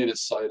eliminated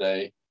site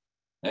A,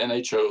 and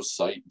they chose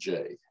site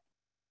J.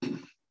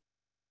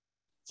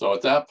 So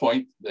at that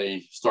point,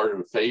 they started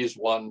a phase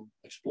 1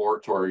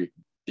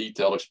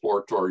 detailed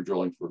exploratory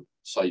drilling for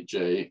site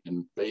J,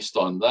 and based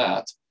on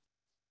that,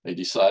 they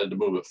decided to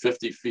move it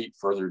 50 feet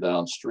further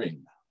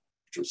downstream,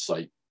 which was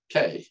site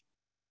K.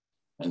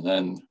 And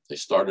then they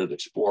started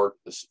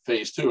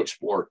phase 2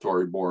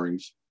 exploratory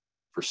borings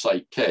for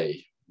site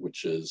K,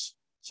 which is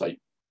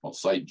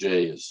site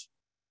J is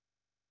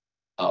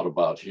out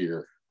about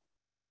here.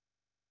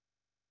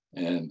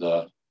 And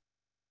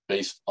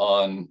based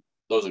on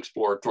those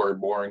exploratory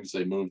borings,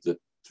 they moved it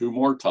 2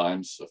 more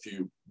times, a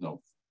few,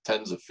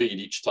 tens of feet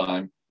each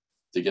time,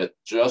 to get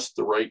just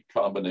the right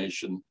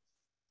combination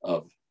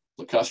of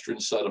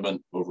lacustrine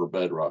sediment over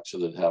bedrock, so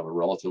that it'd have a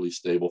relatively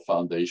stable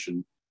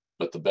foundation,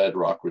 but the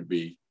bedrock would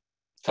be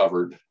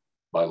covered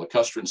by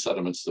lacustrine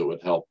sediments that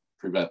would help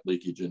prevent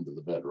leakage into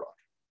the bedrock.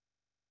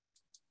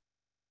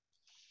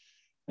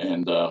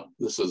 And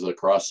this is a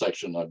cross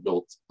section I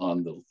built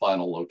on the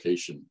final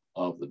location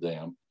of the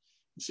dam.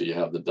 So you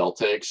have the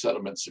deltaic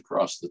sediments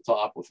across the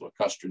top with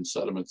lacustrine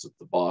sediments at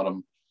the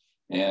bottom,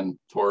 and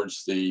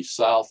towards the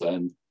south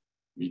end,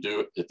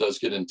 it does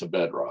get into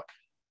bedrock.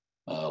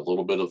 A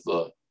little bit of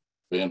the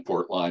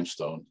Vanport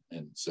limestone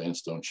and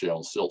sandstone, shale,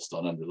 and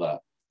siltstone under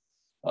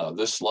that.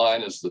 This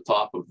line is the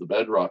top of the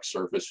bedrock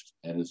surface,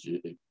 and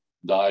it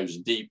dives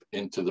deep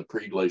into the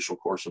pre-glacial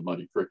course of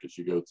Muddy Creek as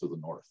you go to the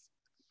north.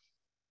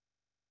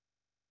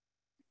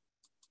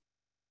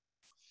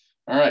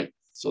 All right,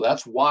 so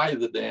that's why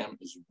the dam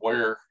is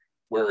where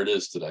it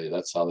is today.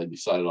 That's how they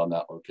decided on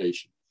that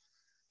location.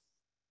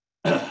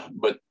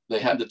 But they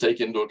had to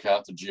take into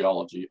account the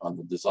geology on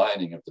the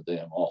designing of the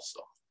dam also.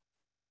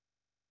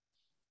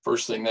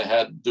 First thing they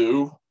had to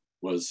do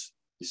was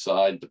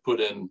decide to put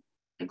in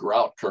a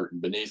grout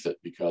curtain beneath it,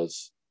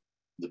 because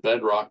the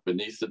bedrock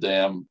beneath the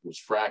dam was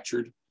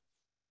fractured,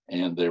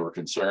 and they were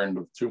concerned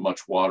of too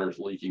much water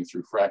leaking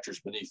through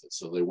fractures beneath it.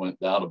 So they went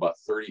down about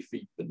 30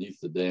 feet beneath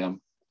the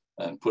dam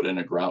and put in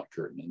a grout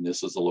curtain. And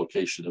this is the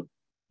location of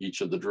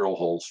each of the drill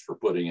holes for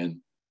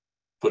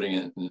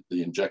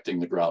injecting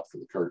the grout for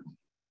the curtain.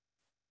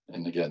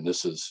 And again,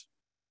 this is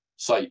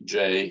site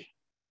J,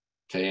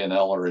 K and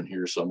L are in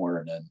here somewhere,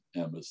 and then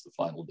M is the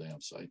final dam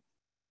site.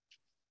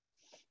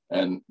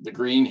 And the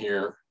green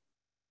here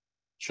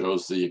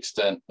shows the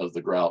extent of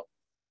the grout,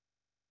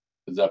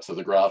 the depth of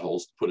the grout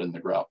holes to put in the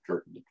grout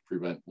curtain to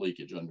prevent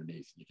leakage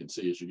underneath. You can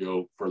see as you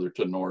go further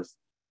to the north,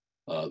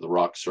 the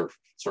rock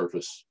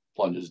surface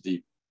plunges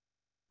deep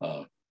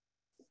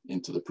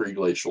into the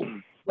pre-glacial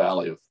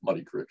valley of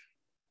Muddy Creek.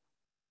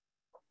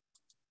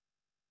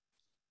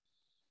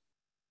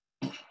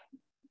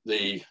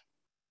 The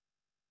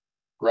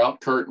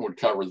grout curtain would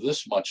cover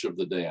this much of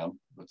the dam,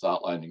 it's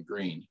outlined in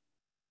green.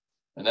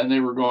 And then they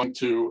were going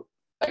to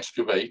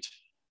excavate,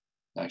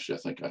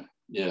 actually,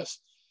 yes,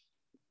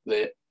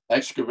 they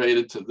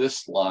excavated to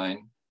this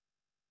line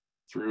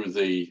through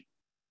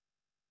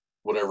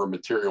whatever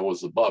material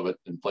was above it.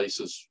 In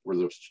places where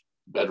the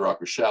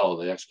bedrock was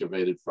shallow, they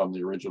excavated from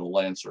the original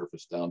land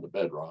surface down to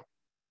bedrock.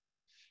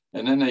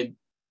 And then they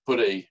put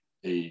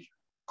a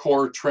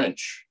core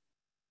trench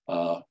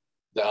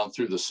down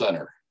through the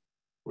center,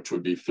 which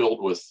would be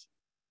filled with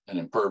an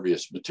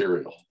impervious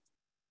material.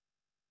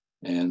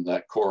 And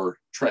that core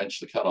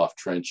trench, the cutoff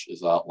trench,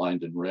 is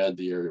outlined in red.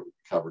 The area would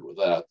be covered with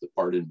that. The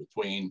part in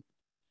between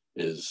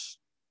is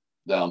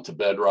down to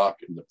bedrock,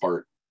 and the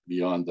part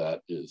beyond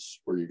that is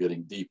where you're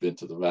getting deep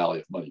into the valley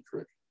of Muddy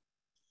Creek.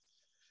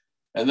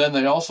 And then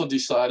they also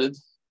decided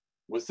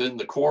within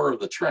the core of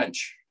the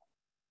trench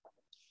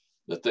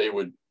that they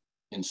would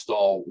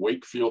install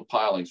Wakefield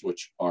pilings,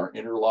 which are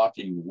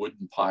interlocking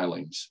wooden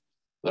pilings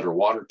that are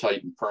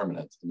watertight and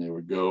permanent. And they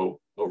would go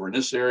over in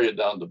this area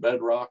down to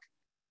bedrock,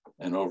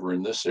 and over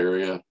in this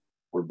area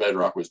where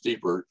bedrock was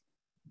deeper,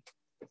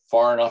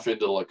 far enough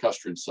into the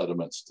lacustrine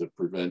sediments to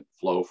prevent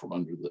flow from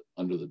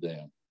under the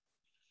dam.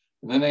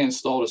 And then they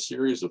installed a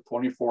series of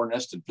 24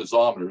 nested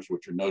piezometers,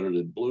 which are noted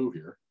in blue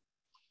here,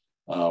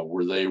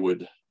 where they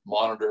would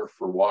monitor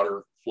for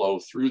water flow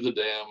through the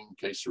dam in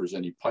case there was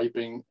any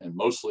piping, and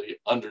mostly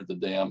under the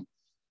dam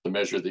to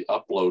measure the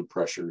upload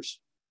pressures,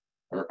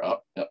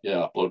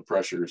 upload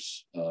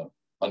pressures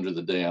under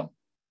the dam,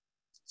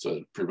 so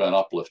to prevent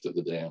uplift of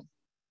the dam.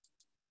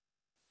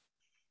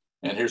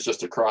 And here's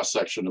just a cross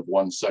section of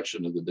one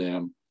section of the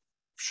dam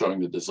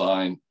showing the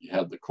design. You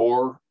had the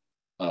core,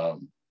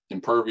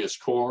 impervious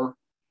core,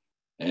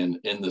 and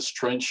in this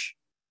trench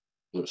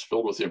that was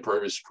filled with the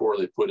impervious core,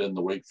 they put in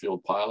the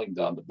Wakefield piling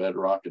down to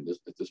bedrock at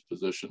this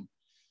position.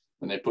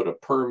 And they put a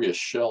pervious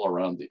shell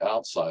around the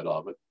outside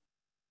of it.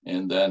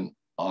 And then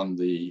on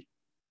the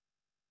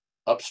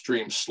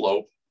upstream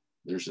slope,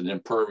 there's an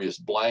impervious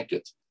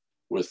blanket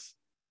with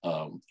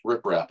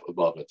riprap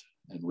above it,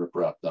 and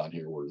riprap down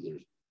here where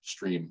there's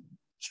stream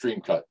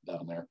cut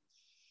down there.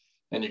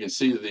 And you can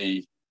see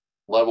the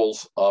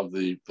levels of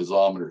the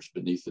piezometers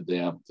beneath the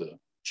dam to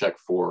check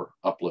for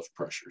uplift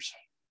pressures.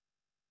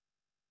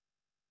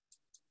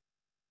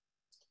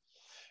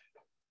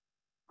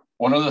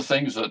 One of the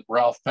things that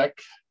Ralph Peck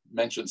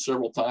mentioned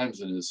several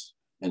times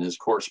in his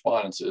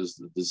correspondence is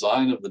the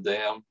design of the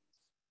dam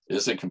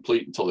isn't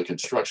complete until the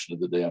construction of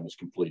the dam is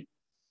complete,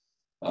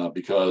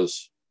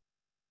 because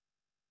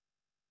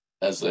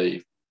as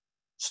they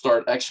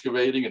start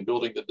excavating and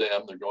building the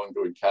dam, they're going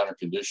to encounter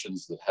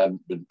conditions that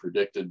hadn't been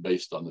predicted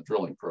based on the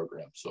drilling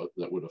program. So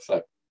that would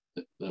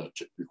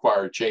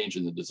require a change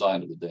in the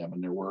design of the dam,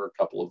 and there were a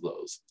couple of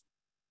those.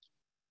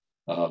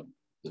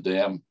 The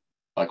dam,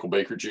 Michael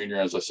Baker Jr.,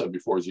 as I said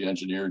before, is the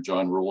engineer.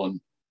 John Rowland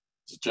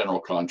is a general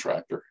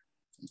contractor,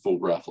 and full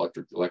graph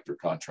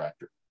electric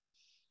contractor.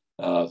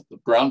 The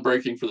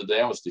groundbreaking for the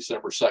dam was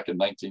December 2nd,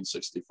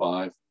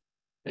 1965.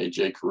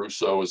 A.J.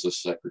 Caruso was the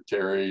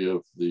secretary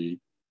of the,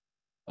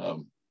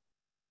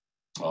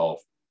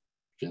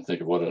 can't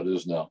think of what it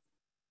is now,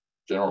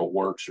 General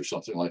Works or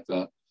something like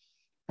that.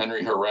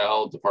 Henry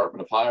Harrell,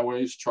 Department of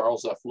Highways.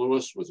 Charles F.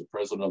 Lewis was the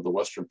president of the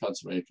Western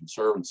Pennsylvania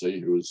Conservancy,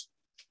 who was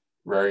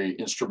very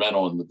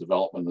instrumental in the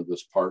development of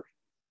this park.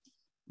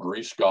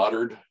 Maurice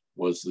Goddard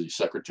was the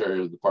secretary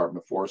of the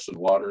Department of Forests and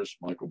Waters.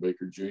 Michael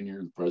Baker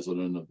Jr., the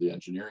president of the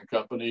engineering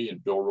company,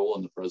 and Bill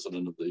Rowland, the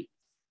president of the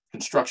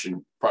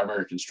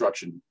primary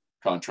construction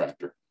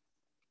contractor.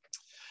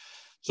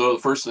 So the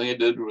first thing they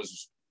did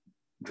was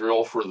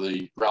drill for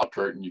the grout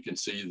curtain. You can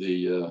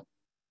see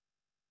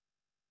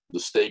the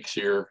stakes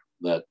here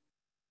that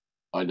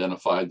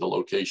identified the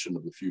location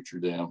of the future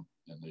dam,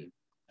 and they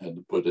had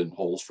to put in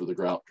holes for the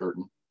grout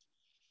curtain.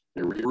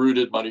 They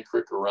rerouted Muddy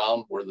Creek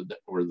around where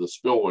the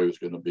spillway was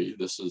going to be.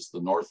 This is the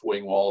north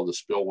wing wall of the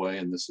spillway,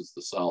 and this is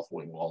the south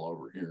wing wall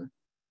over here.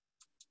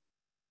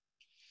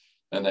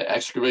 And they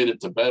excavated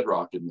to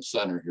bedrock in the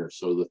center here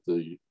so that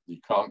the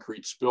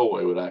concrete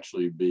spillway would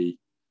actually be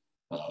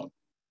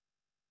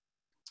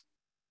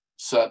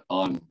set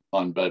on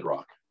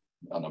bedrock,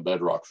 on a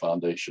bedrock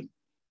foundation.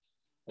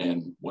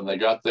 And when they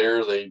got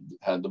there, they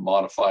had to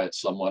modify it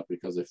somewhat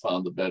because they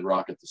found the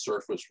bedrock at the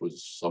surface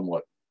was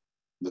somewhat,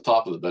 the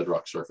top of the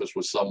bedrock surface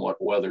was somewhat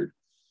weathered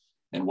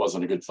and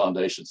wasn't a good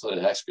foundation. So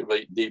they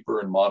excavate deeper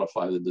and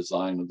modify the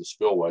design of the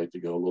spillway to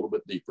go a little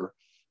bit deeper.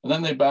 And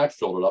then they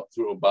backfilled it up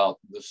to about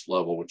this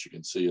level, which you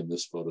can see in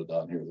this photo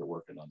down here. They're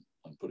working on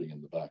putting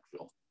in the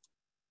backfill.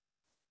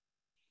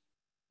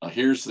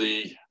 Here's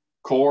the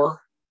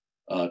core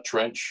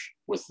trench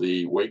with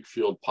the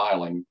Wakefield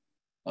piling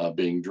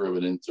being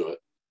driven into it.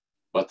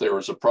 But there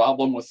was a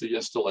problem with the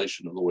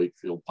installation of the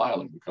Wakefield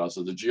piling because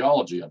of the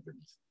geology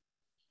underneath.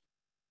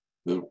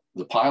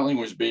 The piling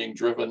was being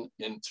driven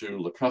into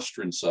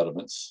lacustrine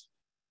sediments,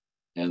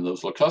 and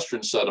those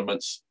lacustrine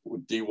sediments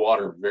would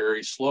dewater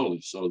very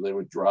slowly. So they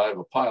would drive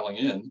a piling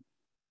in,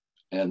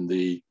 and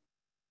the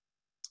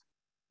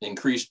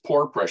increased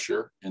pore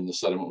pressure in the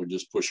sediment would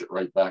just push it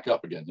right back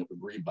up again. It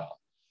would rebound.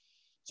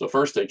 So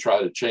first they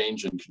tried a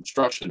change in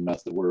construction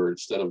method where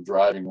instead of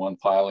driving one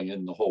piling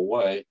in the whole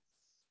way,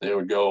 they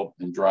would go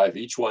and drive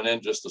each one in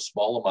just a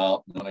small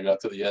amount. And when I got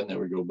to the end, they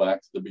would go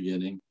back to the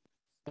beginning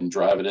and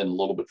drive it in a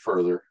little bit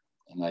further.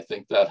 And I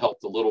think that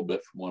helped a little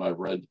bit from what I've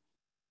read,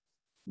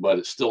 but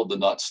it still did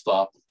not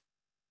stop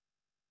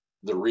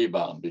the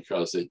rebound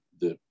because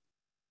the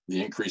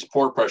increased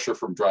pore pressure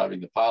from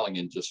driving the piling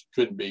in just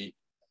couldn't be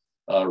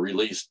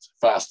released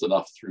fast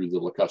enough through the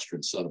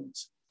lacustrine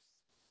sediments.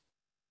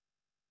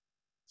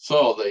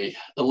 So they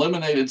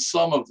eliminated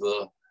some of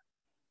the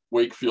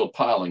Wakefield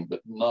piling,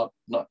 but not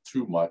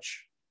too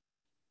much.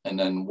 And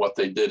then what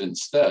they did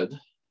instead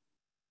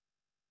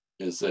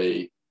is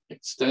they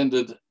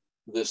extended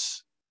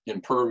this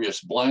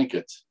impervious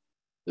blanket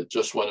that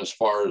just went as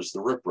far as the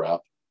riprap,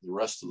 the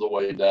rest of the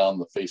way down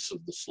the face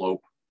of the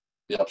slope,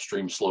 the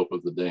upstream slope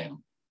of the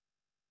dam.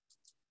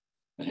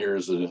 And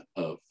here's a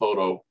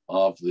photo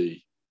of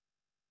the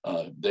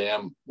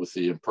dam with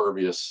the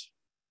impervious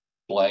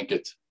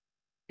blanket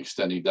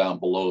extending down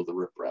below the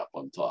riprap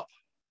on top.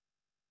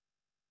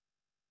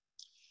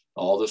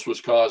 All this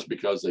was caused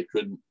because they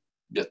couldn't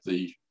get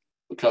the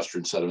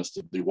lacustrine sediments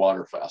to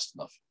dewater fast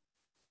enough.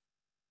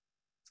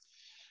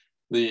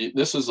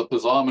 This is a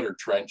piezometer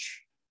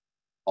trench.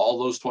 All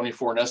those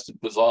 24 nested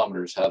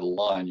piezometers had a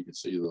line. You can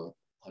see the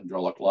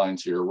hydraulic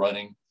lines here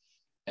running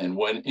and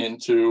went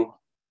into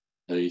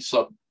a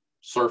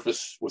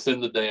subsurface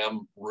within the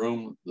dam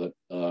room that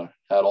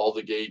had all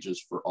the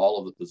gauges for all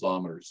of the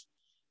piezometers.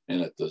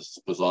 And at this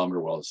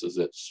piezometer well, this is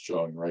it's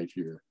showing right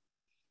here.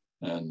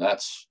 And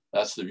that's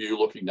the view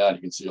looking down.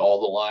 You can see all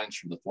the lines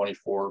from the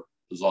 24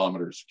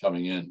 piezometers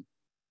coming in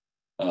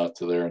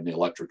to there, and the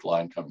electric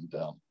line coming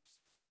down.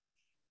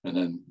 And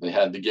then they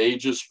had the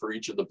gauges for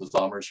each of the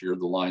piezometers here,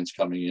 the lines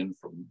coming in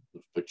from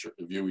the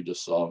view we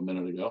just saw a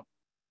minute ago,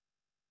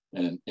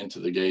 and into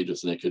the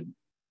gauges. And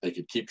they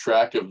could keep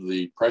track of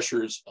the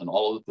pressures and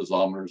all of the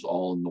piezometers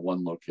all in the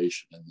one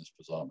location in this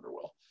piezometer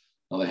well.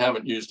 Now they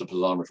haven't used the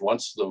piezometers.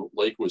 Once the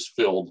lake was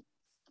filled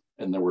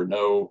and there were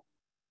no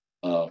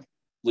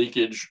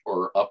leakage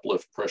or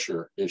uplift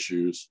pressure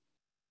issues,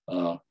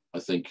 I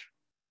think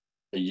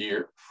a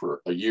year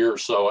or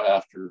so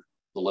after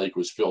the lake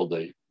was filled,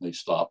 they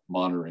stopped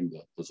monitoring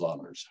the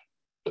piezometers,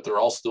 but they're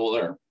all still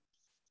there.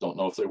 Don't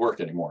know if they work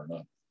anymore or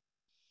not.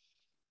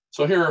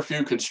 So here are a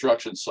few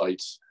construction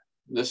sites.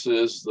 This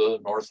is the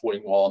north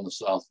wing wall and the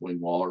south wing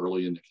wall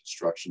early in the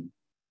construction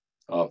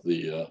of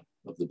the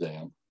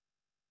dam.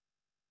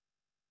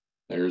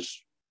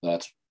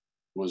 That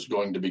was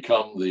going to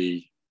become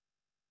the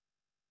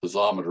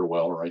piezometer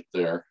well right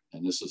there.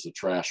 And this is a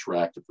trash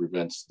rack that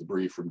prevents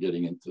debris from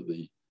getting into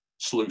the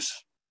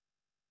sluice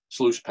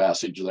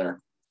passage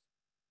there.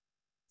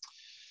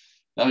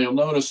 Now you'll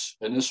notice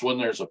in this one,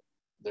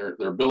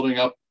 they're building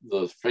up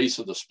the face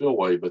of the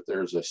spillway, but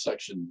there's a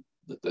section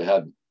that they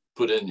hadn't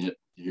put in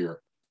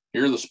here.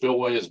 Here the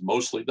spillway is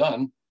mostly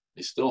done.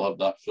 They still have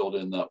not filled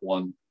in that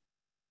one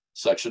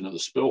section of the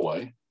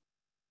spillway.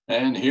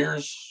 And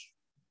here's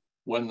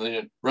when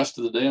the rest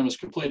of the dam is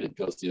completed,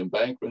 because the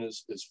embankment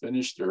is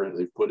finished.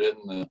 They've put in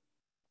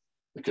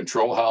the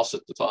control house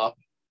at the top,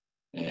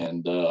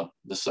 and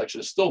this section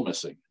is still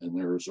missing, and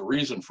there's a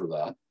reason for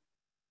that.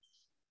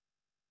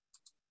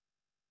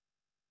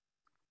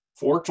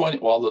 420,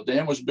 while the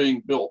dam was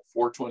being built,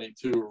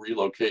 422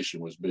 relocation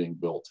was being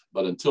built,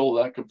 but until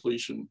that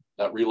completion,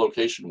 that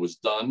relocation was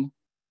done,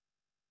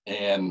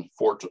 and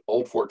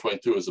old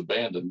 422 is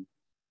abandoned,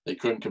 they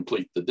couldn't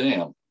complete the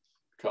dam.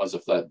 Because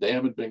if that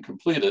dam had been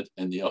completed,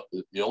 and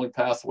the only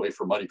pathway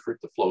for Muddy Creek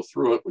to flow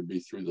through it would be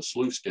through the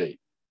sluice gate.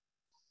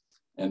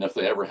 And if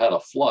they ever had a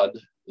flood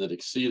that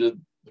exceeded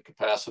the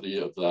capacity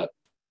of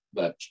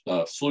that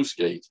sluice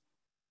gate,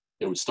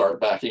 it would start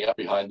backing up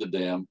behind the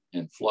dam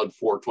and flood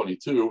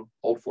 422,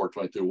 old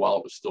 422, while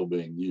it was still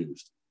being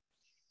used.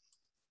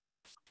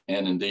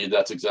 And indeed,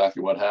 that's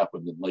exactly what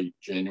happened in late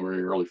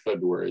January, early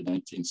February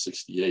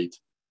 1968.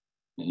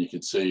 And you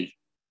can see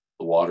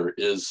the water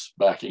is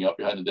backing up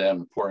behind the dam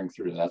and pouring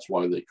through, and that's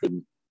why they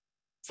couldn't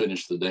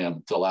finish the dam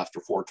until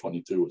after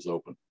 422 was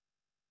open.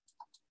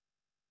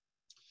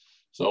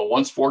 So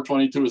once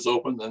 422 is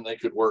open, then they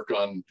could work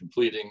on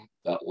completing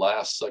that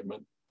last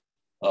segment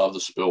of the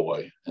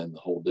spillway, and the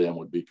whole dam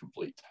would be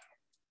complete.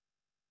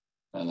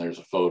 And there's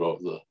a photo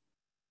of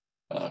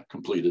the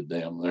completed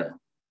dam there.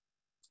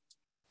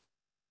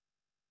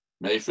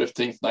 May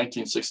 15th,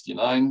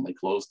 1969, they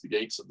closed the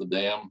gates of the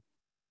dam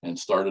and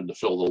started to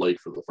fill the lake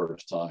for the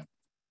first time.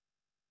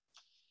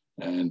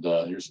 And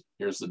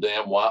here's the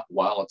dam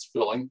while it's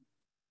filling,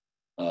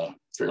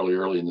 fairly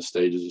early in the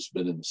stages. It's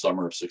been in the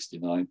summer of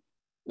 '69.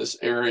 This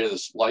area,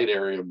 this light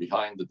area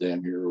behind the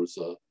dam here, was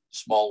a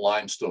small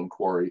limestone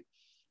quarry.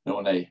 And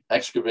when they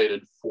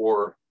excavated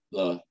for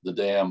the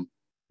dam,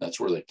 that's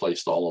where they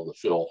placed all of the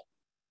fill,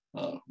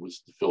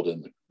 was filled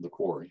in the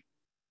quarry.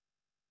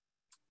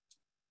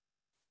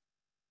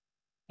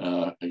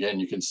 Again,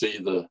 you can see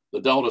the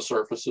delta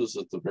surfaces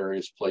at the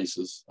various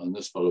places on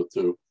this photo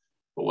too.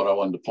 But what I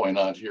wanted to point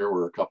out here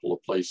were a couple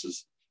of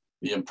places.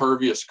 The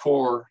impervious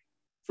core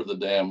for the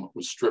dam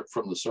was stripped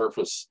from the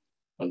surface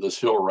of this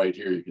hill right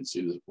here. You can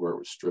see where it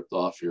was stripped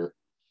off here.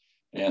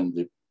 And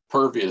the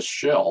pervious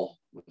shell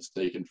was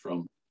taken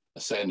from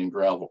a sand and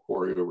gravel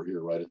quarry over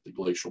here right at the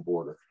glacial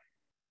border.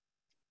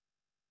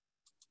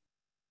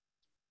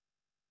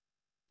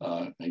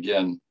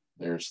 Again,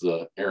 there's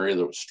the area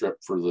that was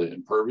stripped for the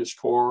impervious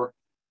core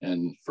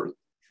and for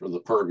the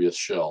pervious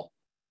shell.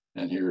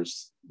 And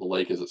here's the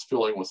lake as it's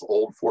filling with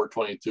old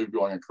 422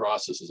 going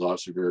across. This is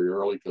obviously very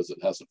early because it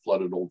hasn't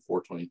flooded old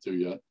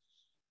 422 yet,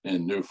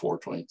 and new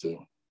 422.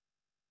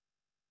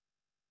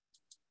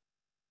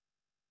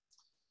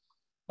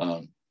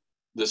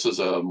 This is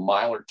a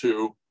mile or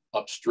two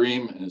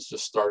upstream, and it's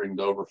just starting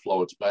to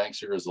overflow its banks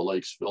here as the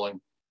lake's filling.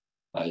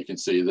 You can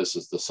see this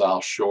is the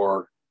South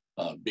Shore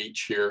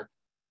beach here.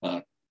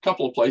 A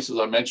couple of places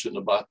I mentioned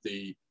about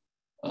the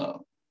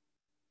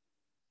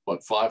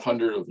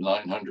 500 of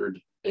 900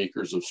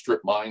 acres of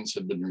strip mines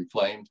had been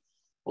reclaimed.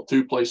 Well,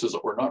 two places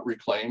that were not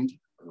reclaimed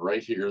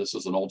right here. This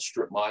is an old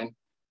strip mine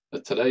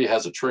that today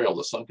has a trail,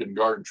 the Sunken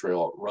Garden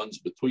Trail. It runs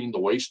between the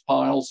waste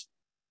piles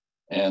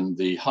and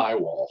the high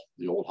wall,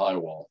 the old high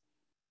wall.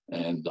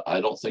 And I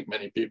don't think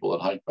many people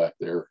that hike back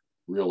there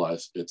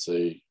realize it's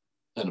an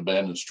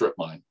abandoned strip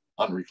mine,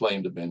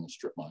 unreclaimed abandoned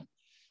strip mine.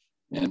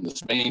 And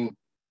this main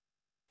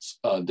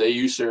day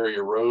use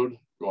area road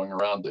going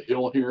around the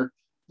hill here,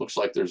 looks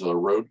like there's a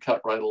road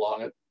cut right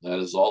along it. That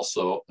is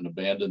also an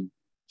abandoned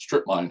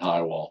strip mine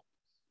high wall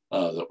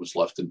that was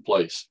left in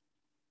place.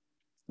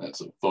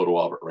 That's a photo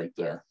of it right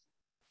there.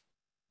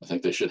 I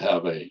think they should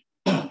have a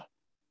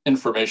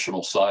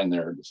informational sign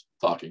there just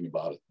talking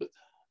about it, but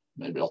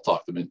maybe I'll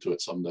talk them into it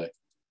someday.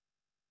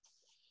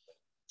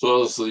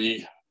 So as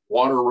the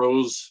water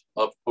rose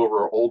up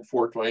over old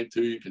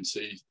 422, you can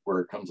see where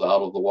it comes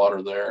out of the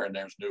water there, and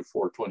there's new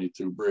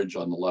 422 bridge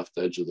on the left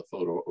edge of the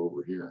photo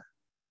over here.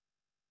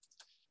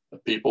 The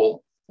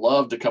people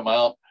love to come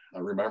out. I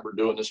remember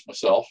doing this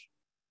myself.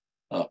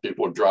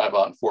 People would drive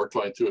out in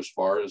 422 as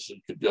far as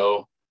it could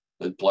go.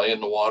 They'd play in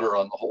the water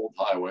on the whole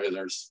highway.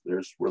 There's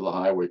where the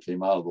highway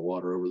came out of the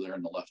water over there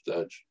in the left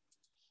edge.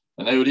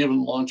 And they would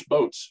even launch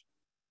boats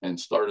and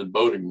started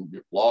boating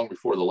long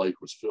before the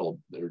lake was filled.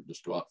 They would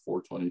just go out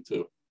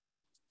 422.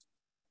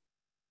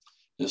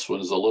 This one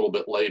is a little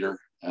bit later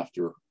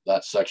after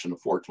that section of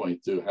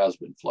 422 has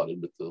been flooded,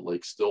 but the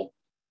lake's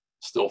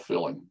still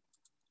filling.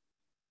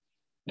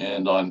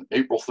 And on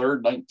April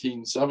 3rd,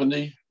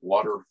 1970,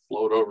 water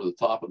flowed over the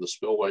top of the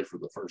spillway for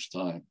the first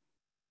time.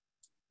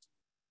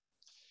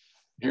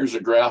 Here's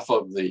a graph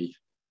of the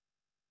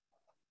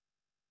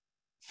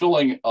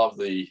filling of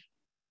the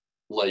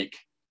lake.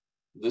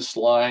 This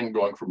line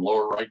going from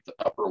lower right to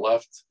upper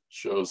left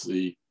shows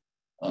the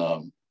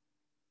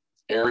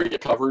area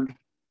covered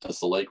as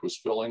the lake was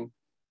filling.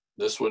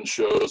 This one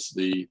shows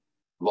the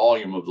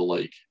volume of the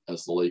lake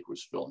as the lake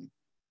was filling.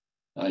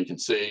 Now you can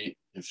see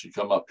if you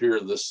come up here,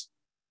 this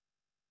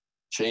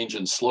change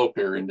in slope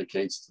here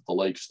indicates that the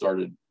lake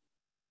started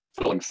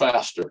filling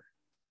faster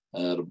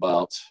at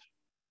about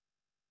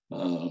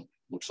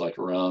looks like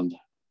around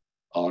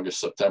August,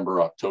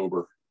 September,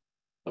 October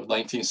of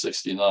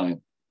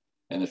 1969.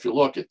 And if you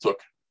look, it took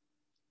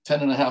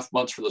 10.5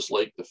 months for this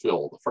lake to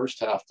fill. The first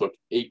half took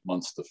 8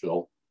 months to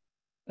fill,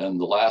 and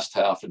the last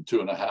half in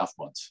 2.5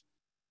 months.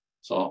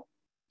 So,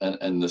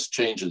 and this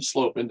change in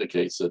slope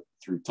indicates that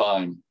through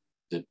time,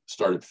 it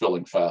started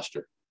filling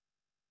faster.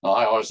 Now,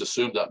 I always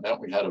assumed that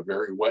meant we had a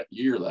very wet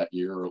year that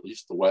year, or at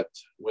least the wet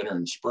winter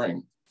and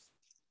spring.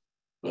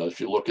 But if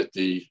you look at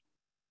the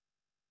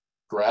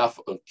graph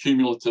of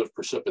cumulative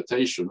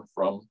precipitation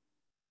from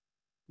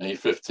May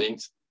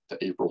 15th to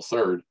April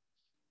 3rd,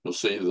 you'll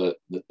see that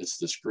it's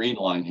this green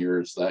line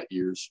here is that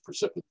year's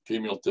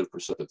cumulative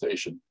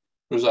precipitation.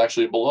 It was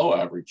actually below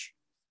average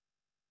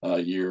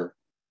year.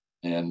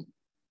 And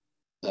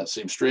that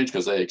seems strange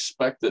because they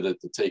expected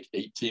it to take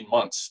 18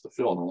 months to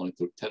fill, and it only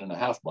took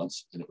 10.5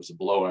 months, and it was a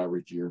below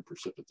average year in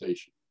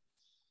precipitation.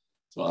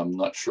 So I'm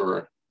not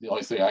sure. The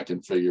only thing I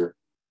can figure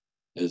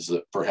is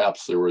that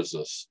perhaps there was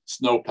a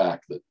snowpack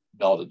that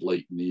melted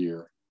late in the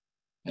year,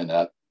 and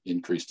that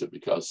increased it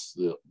because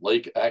the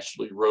lake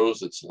actually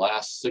rose its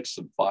last 6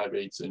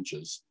 5/8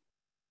 inches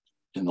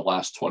in the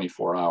last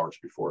 24 hours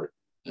before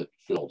it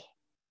filled.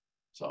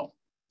 So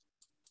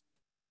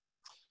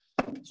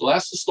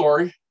that's the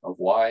story of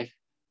why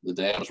the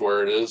dam is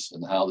where it is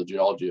and how the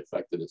geology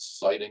affected its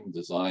siting,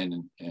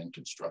 design, and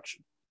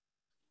construction.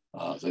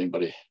 Does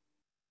anybody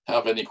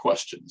have any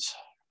questions?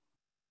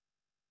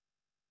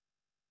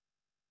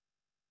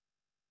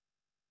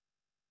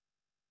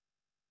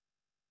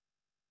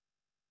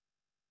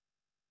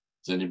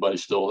 Is anybody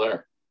still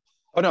there?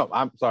 Oh, no,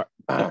 I'm sorry.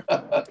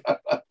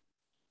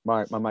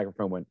 my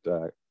microphone went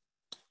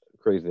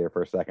crazy there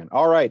for a second.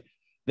 All right.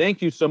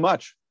 Thank you so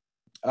much.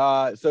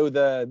 So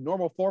the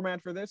normal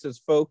format for this is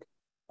folk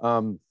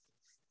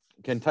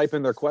can type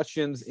in their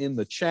questions in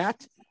the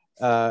chat,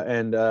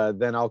 and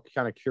then I'll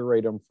kind of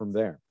curate them from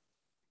there.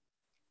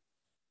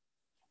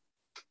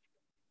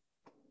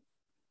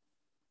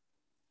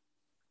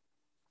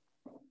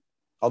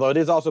 Although it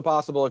is also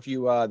possible if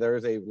you there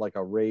is a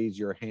raise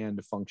your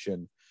hand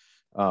function,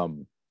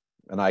 and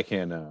I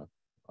can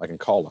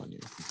call on you.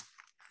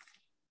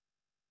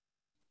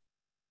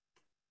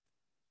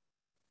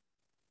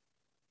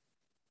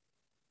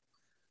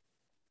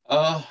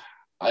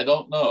 I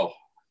don't know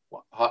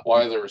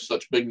why there were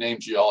such big name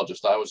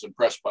geologists. I was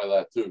impressed by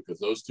that too, because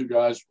those two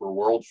guys were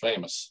world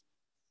famous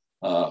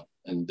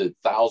and did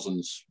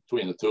thousands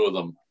between the two of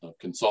them of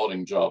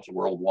consulting jobs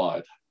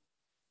worldwide.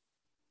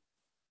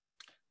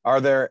 Are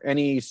there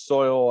any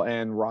soil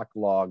and rock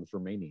logs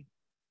remaining?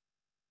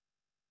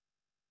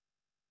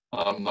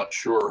 I'm not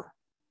sure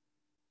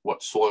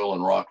what soil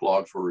and rock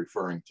logs we're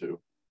referring to.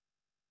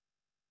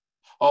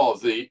 Oh,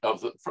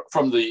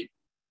 from the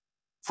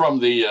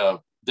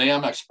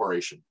dam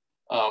exploration.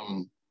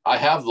 I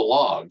have the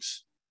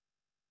logs.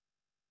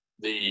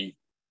 The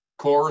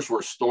cores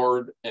were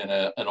stored in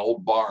an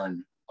old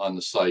barn on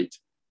the site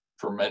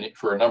for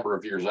a number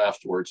of years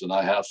afterwards, and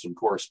I have some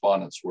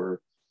correspondence where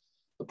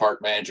the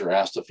park manager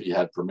asked if he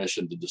had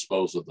permission to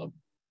dispose of them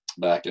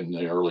back in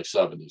the early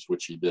 70s,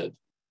 which he did.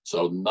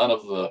 So none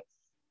of the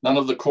none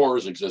of the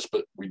cores exist,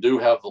 but we do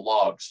have the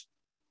logs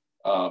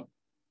for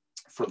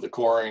the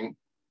coring,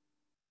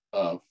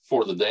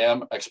 for the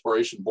dam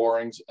exploration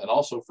borings, and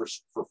also for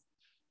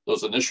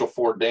those initial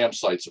 4 dam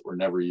sites that were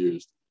never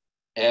used,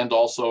 and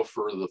also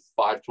for the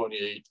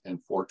 528 and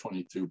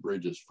 422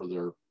 bridges for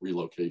their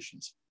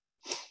relocations.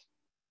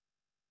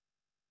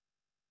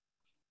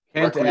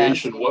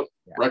 Recreation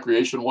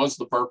was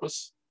the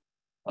purpose.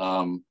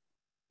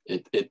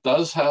 It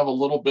does have a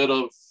little bit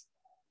of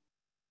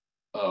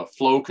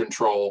flow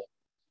control,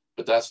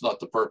 but that's not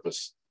the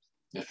purpose.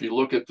 If you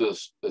look at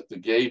this, at the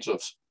gauge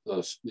of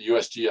the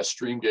USGS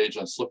stream gauge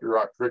on Slippery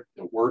Rock Creek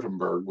at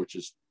Wurtemberg, which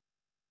is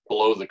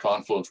below the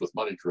confluence with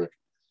Muddy Creek,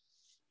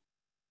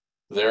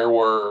 there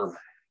were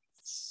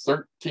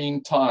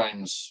 13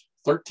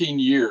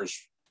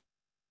 years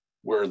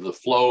where the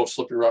flow of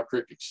Slippery Rock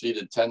Creek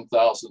exceeded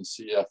 10,000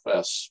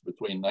 CFS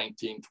between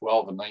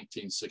 1912 and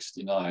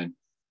 1969,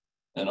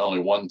 and only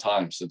one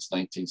time since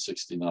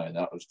 1969.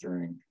 That was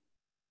during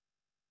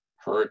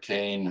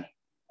Hurricane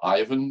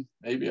Ivan,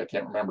 maybe, I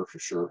can't remember for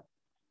sure,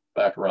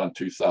 back around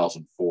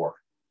 2004.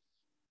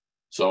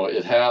 So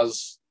it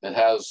has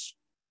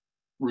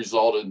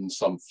resulted in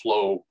some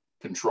flow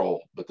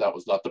control, but that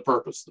was not the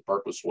purpose. The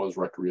purpose was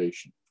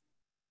recreation.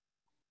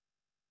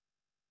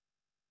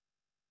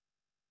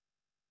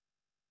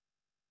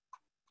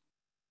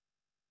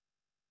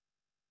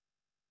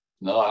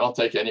 No, I don't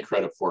take any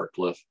credit for it,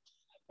 Cliff.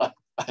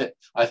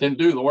 I didn't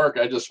do the work.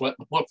 I just went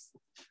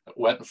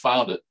and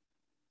found it.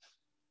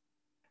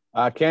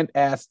 Kent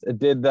asked,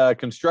 did the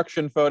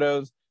construction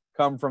photos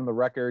come from the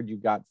record you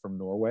got from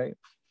Norway?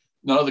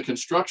 No, the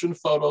construction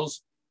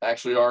photos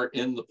actually are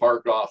in the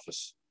park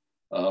office.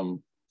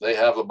 They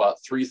have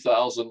about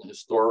 3,000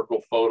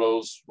 historical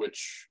photos,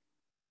 which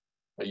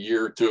a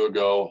year or two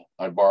ago,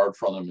 I borrowed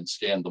from them and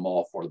scanned them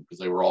all for them because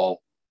they were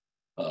all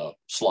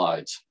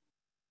slides.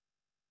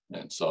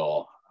 And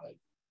so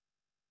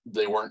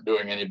they weren't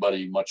doing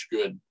anybody much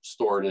good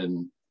stored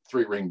in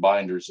 3-ring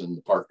binders in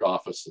the park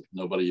office that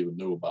nobody even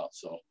knew about.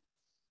 So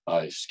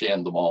I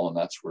scanned them all, and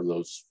that's where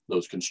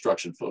those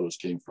construction photos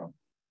came from.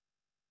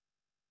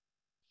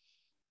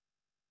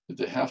 Did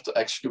they have to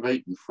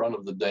excavate in front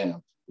of the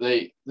dam?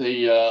 They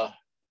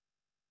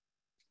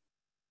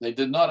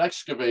did not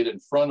excavate in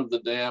front of the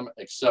dam,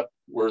 except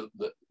where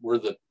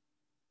the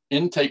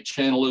intake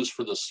channel is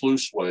for the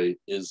sluiceway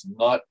is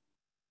not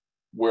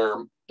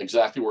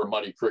exactly where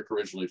Muddy Creek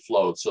originally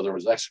flowed. So there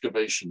was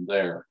excavation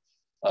there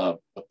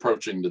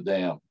approaching the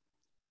dam.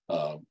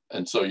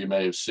 And so you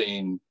may have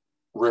seen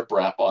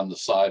riprap on the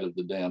side of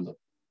the dam that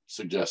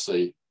suggests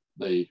they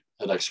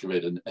had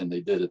excavated, and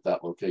they did at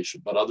that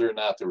location. But other than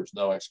that, there was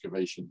no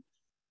excavation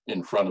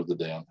in front of the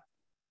dam.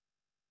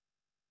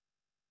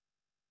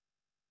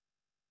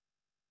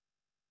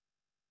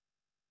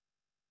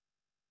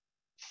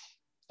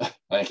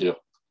 Thank you.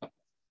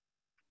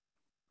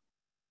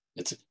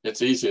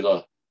 It's easy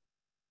to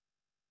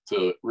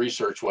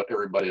research what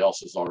everybody else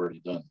has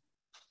already done.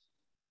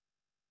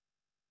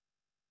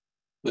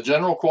 The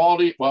general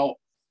quality, well,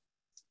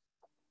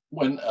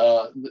 when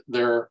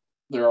there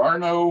are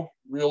no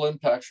real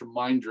impacts from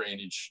mine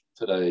drainage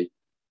today.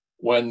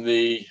 When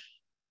the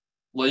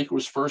lake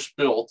was first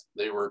built,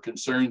 they were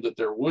concerned that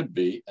there would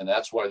be, and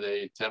that's why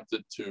they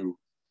attempted to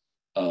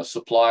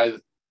supply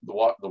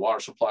the water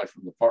supply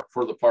from the park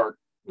for the park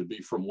would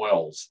be from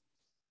wells.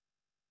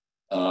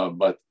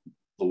 But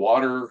the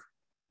water,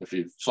 if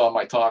you saw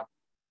my talk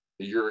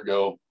a year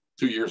ago,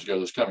 2 years ago,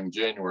 this coming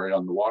January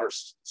on the water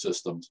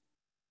systems,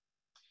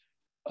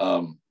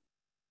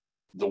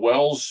 the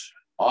wells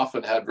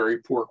often had very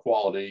poor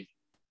quality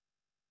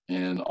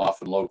and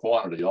often low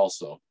quantity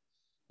also.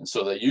 And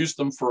so they used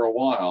them for a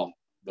while,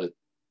 but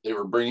they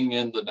were bringing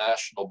in the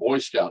National Boy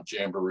Scout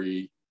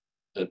Jamboree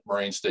at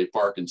Moraine State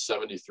Park in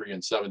 73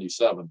 and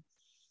 77.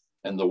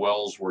 And the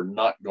wells were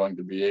not going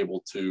to be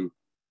able to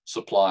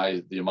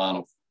supply the amount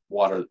of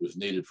water that was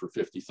needed for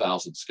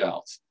 50,000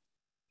 scouts.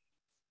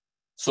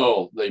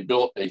 So they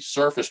built a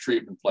surface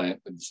treatment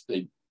plant, and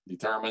they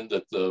determined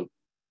that the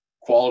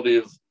quality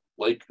of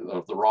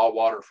the raw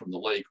water from the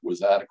lake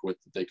was adequate,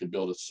 that they could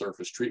build a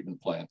surface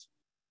treatment plant.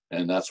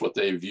 And that's what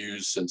they've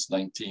used since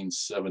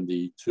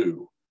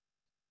 1972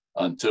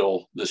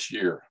 until this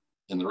year.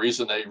 And the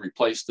reason they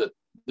replaced it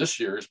this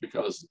year is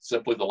because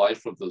simply the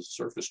life of the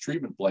surface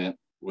treatment plant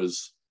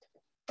was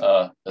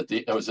at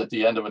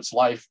the end of its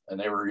life, and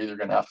they were either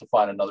going to have to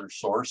find another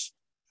source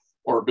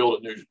or build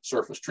a new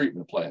surface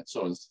treatment plant.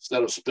 So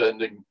instead of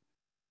spending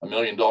 $1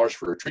 million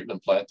for a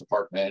treatment plant, the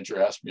park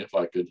manager asked me if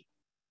I could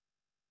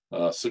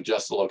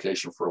suggest the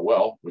location for a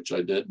well, which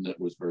I did, and it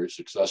was very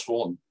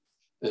successful. And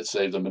it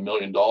saved them $1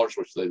 million,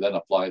 which they then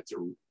applied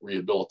to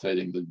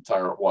rehabilitating the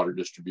entire water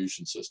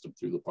distribution system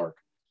through the park.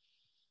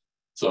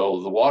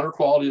 So the water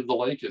quality of the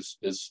lake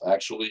is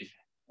actually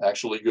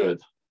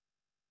good.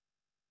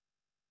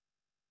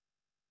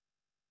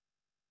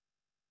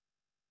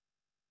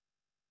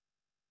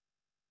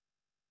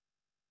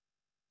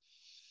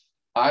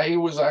 I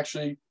was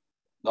actually,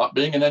 not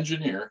being an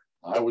engineer,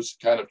 I was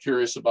kind of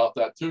curious about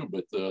that too,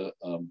 but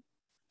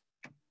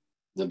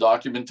the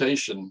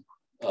documentation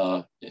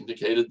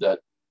indicated that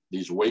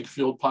these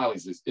Wakefield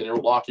pilings, these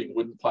interlocking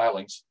wooden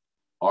pilings,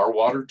 are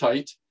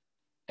watertight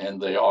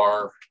and they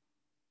are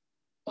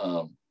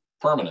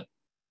permanent.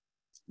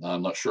 Now,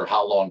 I'm not sure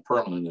how long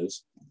permanent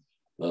is.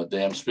 The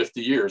dam's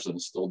 50 years and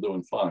it's still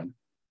doing fine.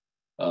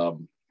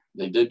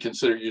 They did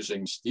consider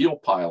using steel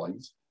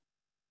pilings,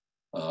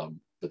 but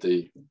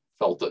they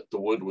felt that the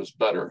wood was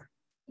better.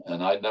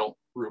 And I don't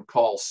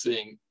recall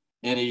seeing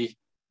any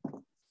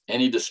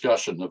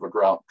discussion of a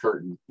grout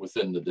curtain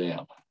within the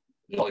dam.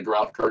 The only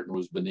grout curtain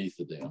was beneath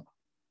the dam.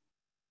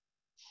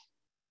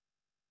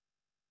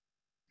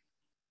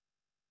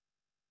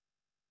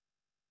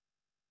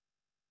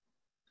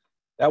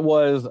 That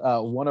was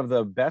one of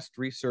the best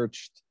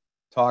researched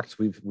talks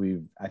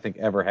we've I think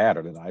ever had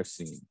or that I've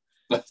seen.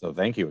 So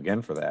thank you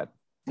again for that.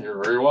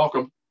 You're very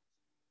welcome.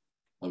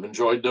 I've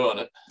enjoyed doing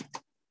it.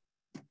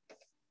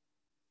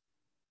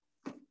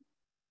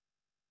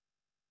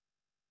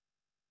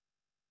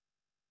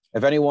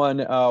 If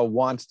anyone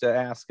wants to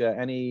ask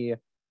any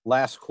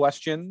last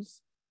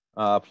questions,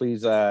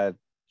 please type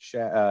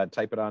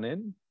it on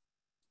in.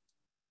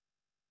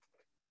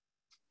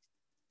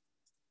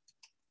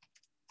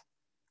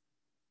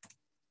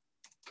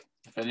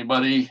 If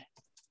anybody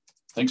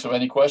thinks of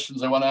any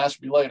questions they want to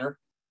ask me later,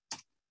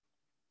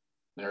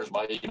 there's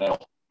my email.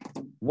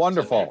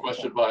 Wonderful. Send me a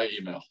question by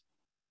email.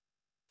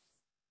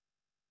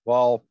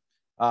 Well,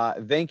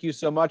 thank you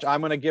so much.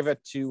 I'm going to give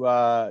it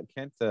to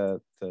Kent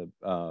to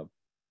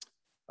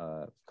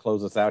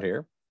close us out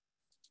here.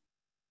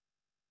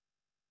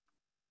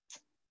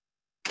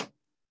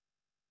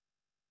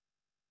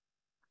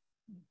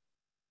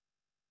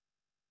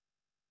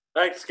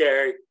 Thanks,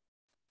 Gary.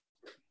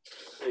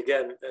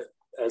 Again,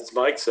 as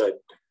Mike said,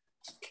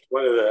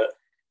 one of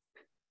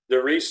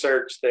the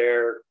research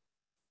there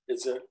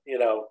isn't,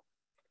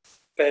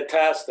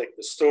 fantastic.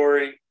 The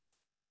story,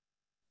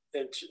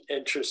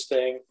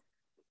 interesting.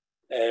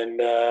 And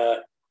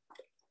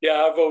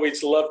yeah, I've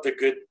always loved a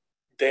good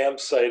dam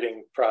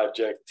siting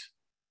project,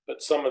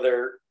 but some of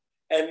their,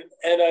 and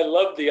I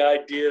love the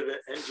idea that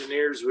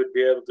engineers would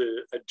be able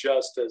to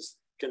adjust as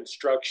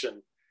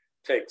construction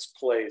takes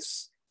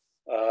place.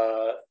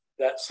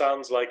 That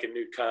sounds like a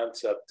new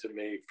concept to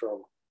me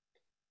from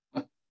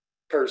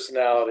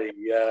personality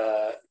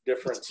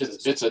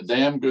differences. It's a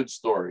damn good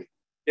story.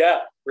 Yeah,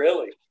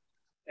 really.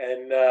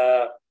 And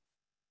the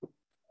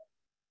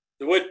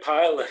wood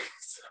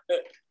pilings,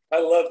 I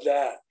love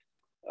that.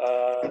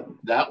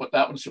 That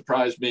one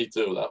surprised me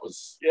too. That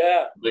was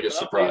the biggest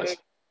surprise.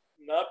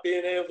 Not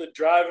being able to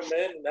drive them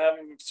in and have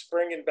them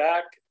springing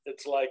back,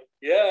 it's like,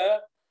 yeah,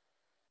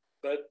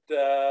 but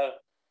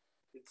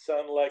it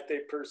sounded like they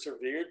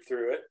persevered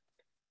through it.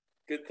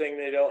 Good thing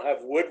they don't have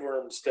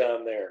woodworms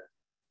down there.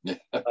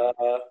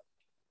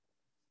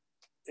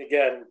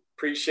 Again,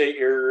 appreciate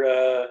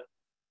your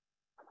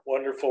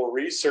wonderful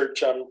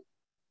research.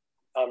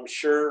 I'm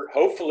sure,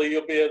 hopefully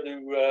you'll be able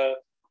to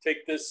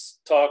take this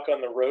talk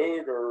on the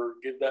road or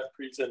give that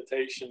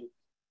presentation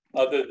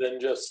other than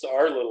just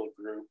our little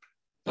group.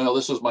 No,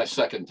 this was my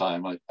second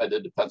time. I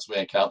did the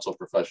Pennsylvania Council of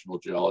Professional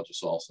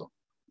Geologists also.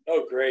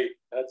 Oh, great.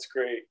 That's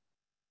great.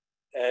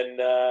 And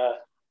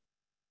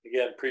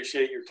again,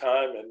 appreciate your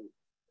time and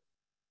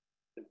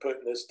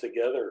putting this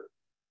together.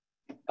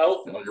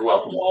 How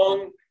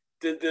long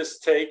did this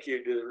take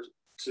you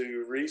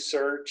to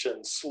research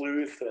and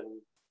sleuth?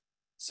 And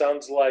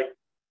sounds like,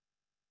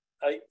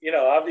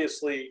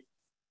 obviously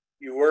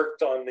you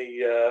worked on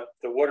the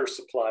water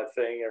supply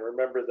thing. I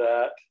remember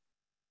that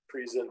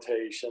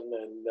presentation,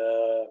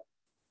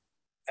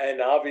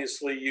 and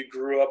obviously you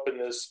grew up in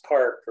this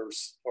park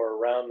or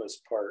around this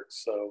park.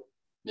 So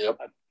yep.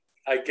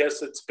 I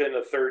guess it's been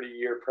a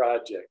 30-year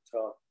project,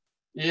 huh?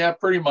 Yeah,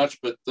 pretty much.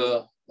 But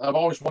I've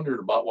always wondered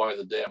about why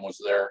the dam was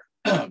there.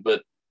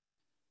 But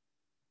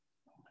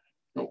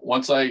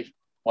once I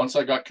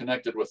got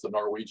connected with the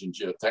Norwegian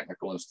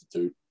Geotechnical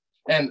Institute,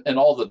 and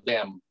all the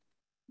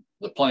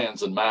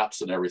plans and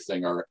maps and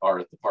everything are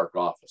at the park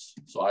office.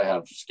 So I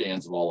have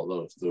scans of all of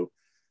those too.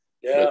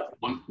 Yeah.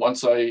 But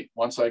once I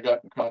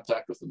got in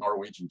contact with the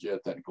Norwegian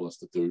Geotechnical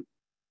Institute,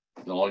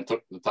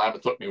 the time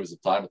it took me was the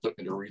time it took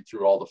me to read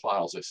through all the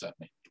files they sent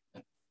me.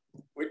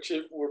 Which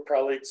were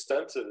probably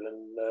extensive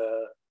and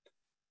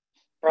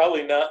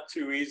probably not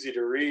too easy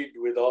to read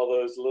with all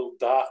those little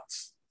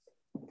dots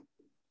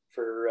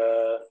for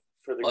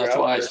the ground. That's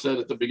why I said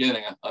at the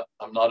beginning,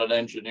 I'm not an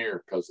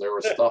engineer, because there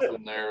was stuff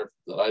in there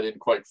that I didn't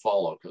quite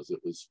follow because it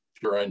was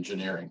pure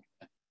engineering.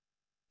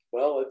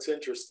 Well, it's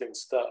interesting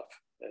stuff.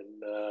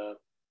 And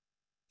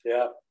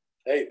yeah,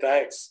 hey,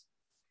 thanks.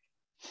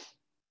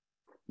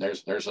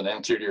 There's an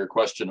answer to your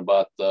question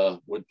about the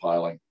wood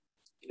piling.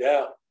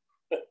 Yeah.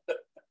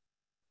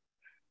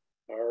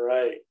 All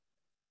right.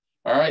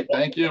 All right.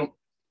 Thank you.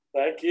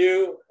 Thank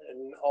you.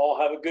 And all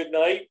have a good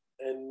night.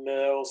 And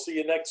we'll see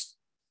you next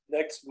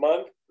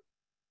month.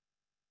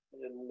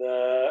 And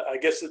I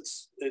guess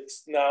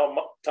it's now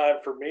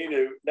time for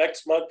me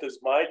next month is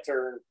my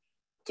turn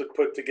to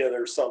put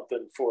together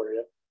something for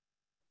you.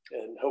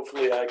 And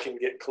hopefully I can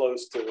get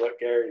close to what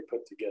Gary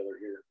put together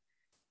here.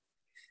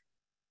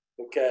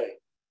 Okay.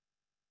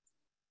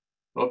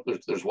 Oh,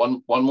 there's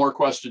one more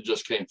question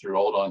just came through.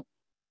 Hold on.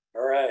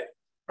 All right.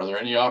 Are there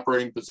any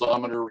operating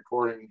piezometer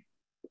recording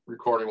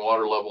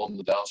water level on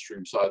the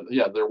downstream side?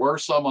 Yeah, there were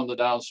some on the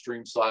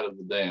downstream side of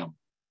the dam.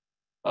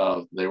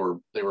 They were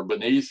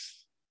beneath.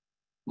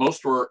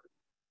 Most were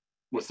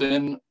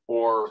within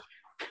or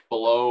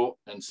below,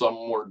 and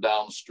some were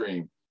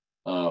downstream.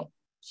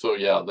 So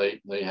yeah,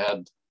 they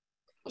had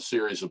a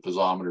series of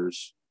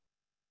piezometers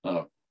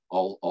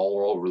all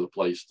over the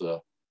place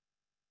to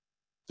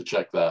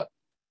check that.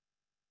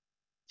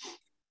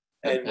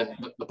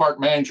 And the park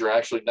manager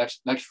actually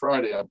next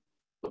Friday,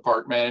 the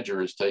park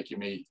manager is taking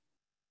me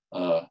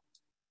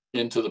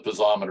into the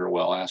piezometer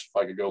well. Asked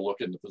if I could go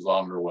look in the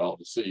piezometer well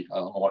to see. I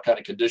don't know what kind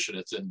of condition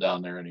it's in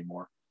down there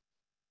anymore,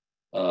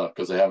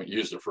 because they haven't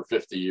used it for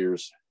 50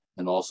 years.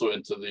 And also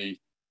into the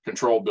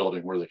control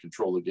building where they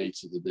control the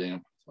gates of the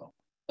dam. So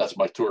that's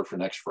my tour for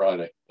next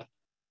Friday.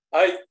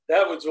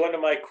 That was one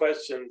of my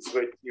questions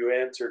which you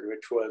answered,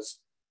 which was,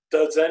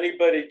 does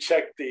anybody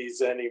check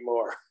these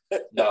anymore?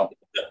 No.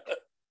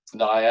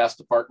 No, I asked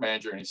the park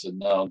manager and he said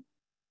no.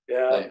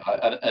 Yeah.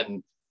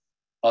 And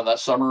on that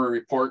summary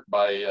report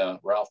by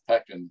Ralph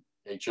Peck and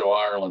HO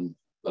Ireland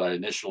that I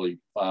initially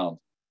found,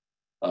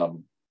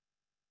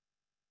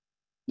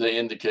 they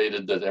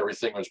indicated that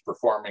everything was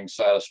performing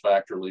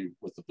satisfactorily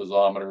with the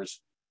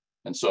piezometers.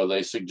 And so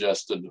they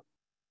suggested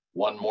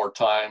one more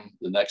time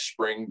the next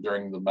spring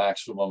during the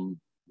maximum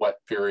wet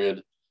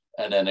period,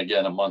 and then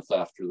again a month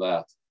after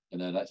that.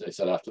 And then as I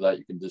said, after that,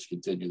 you can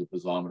discontinue the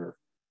piezometer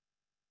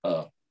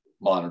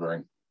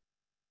monitoring.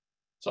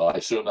 So I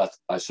assume that's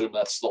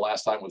the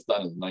last time it was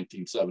done in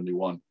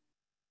 1971.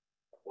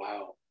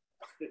 Wow.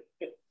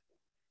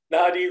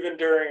 Not even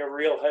during a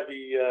real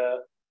heavy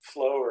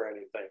flow or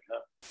anything,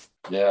 huh?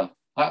 Yeah,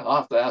 I'll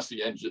have to ask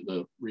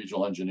the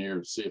regional engineer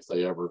to see if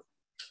they ever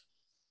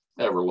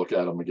look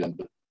at them again.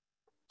 But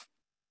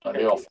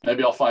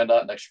maybe I'll find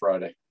out next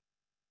Friday.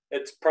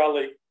 It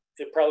probably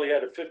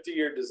had a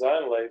 50-year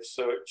design life,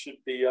 so it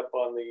should be up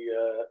on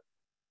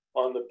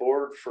the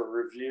board for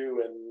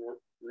review and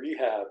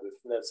rehab if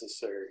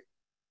necessary.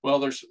 Well,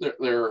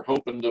 they're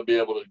hoping to be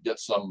able to get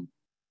some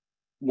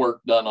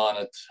work done on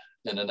it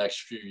in the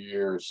next few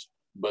years,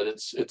 but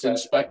it's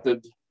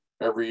inspected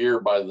every year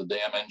by the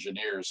dam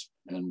engineers,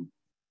 and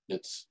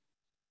it's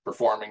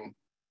performing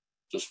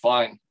just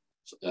fine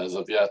as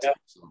of yet. Yeah.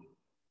 So.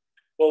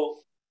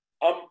 Well,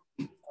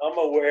 I'm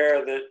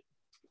aware that,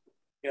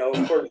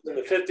 of course, in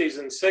the 50s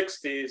and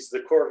 60s,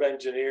 the Corps of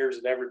Engineers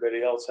and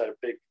everybody else had a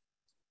big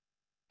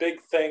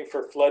thing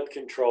for flood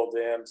control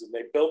dams, and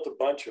they built a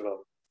bunch of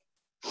them.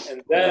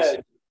 And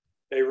then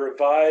they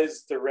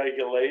revised the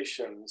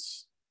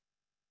regulations,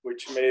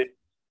 which made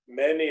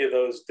many of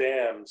those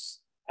dams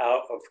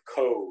out of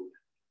code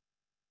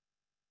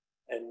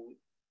and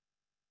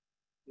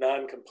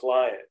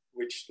non-compliant,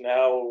 which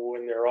now,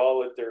 when they're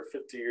all at their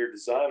 50-year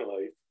design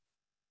life,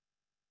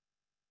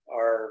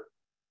 are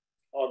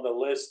on the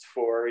list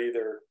for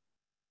either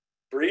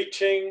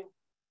breaching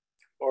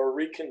or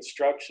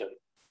reconstruction.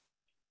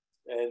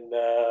 And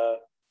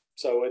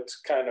so it's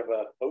kind of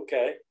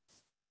okay,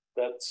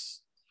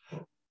 that's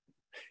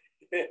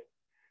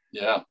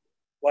yeah.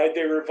 Why'd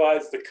they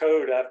revise the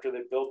code after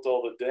they built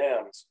all the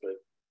dams? But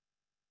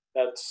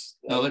that's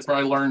no, they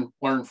probably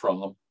learn from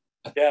them.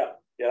 Yeah.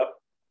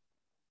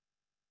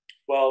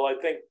 Well, I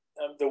think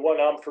the one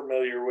I'm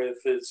familiar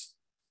with is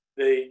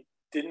they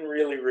didn't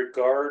really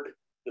regard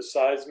the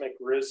seismic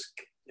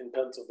risk in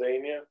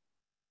Pennsylvania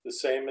the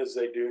same as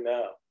they do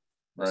now.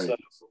 Right. So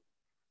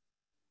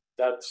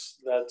that's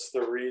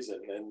the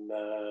reason, and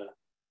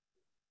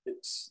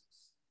it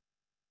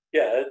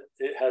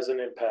has an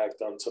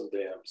impact on some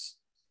dams.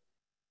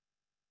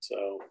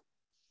 So,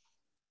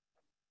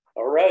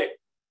 all right.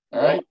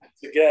 Well,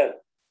 thanks again.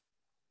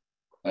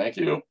 Thank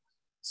you.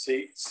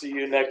 See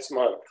you next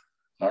month.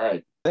 All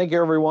right. Thank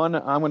you, everyone.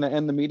 I'm going to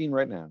end the meeting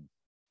right now.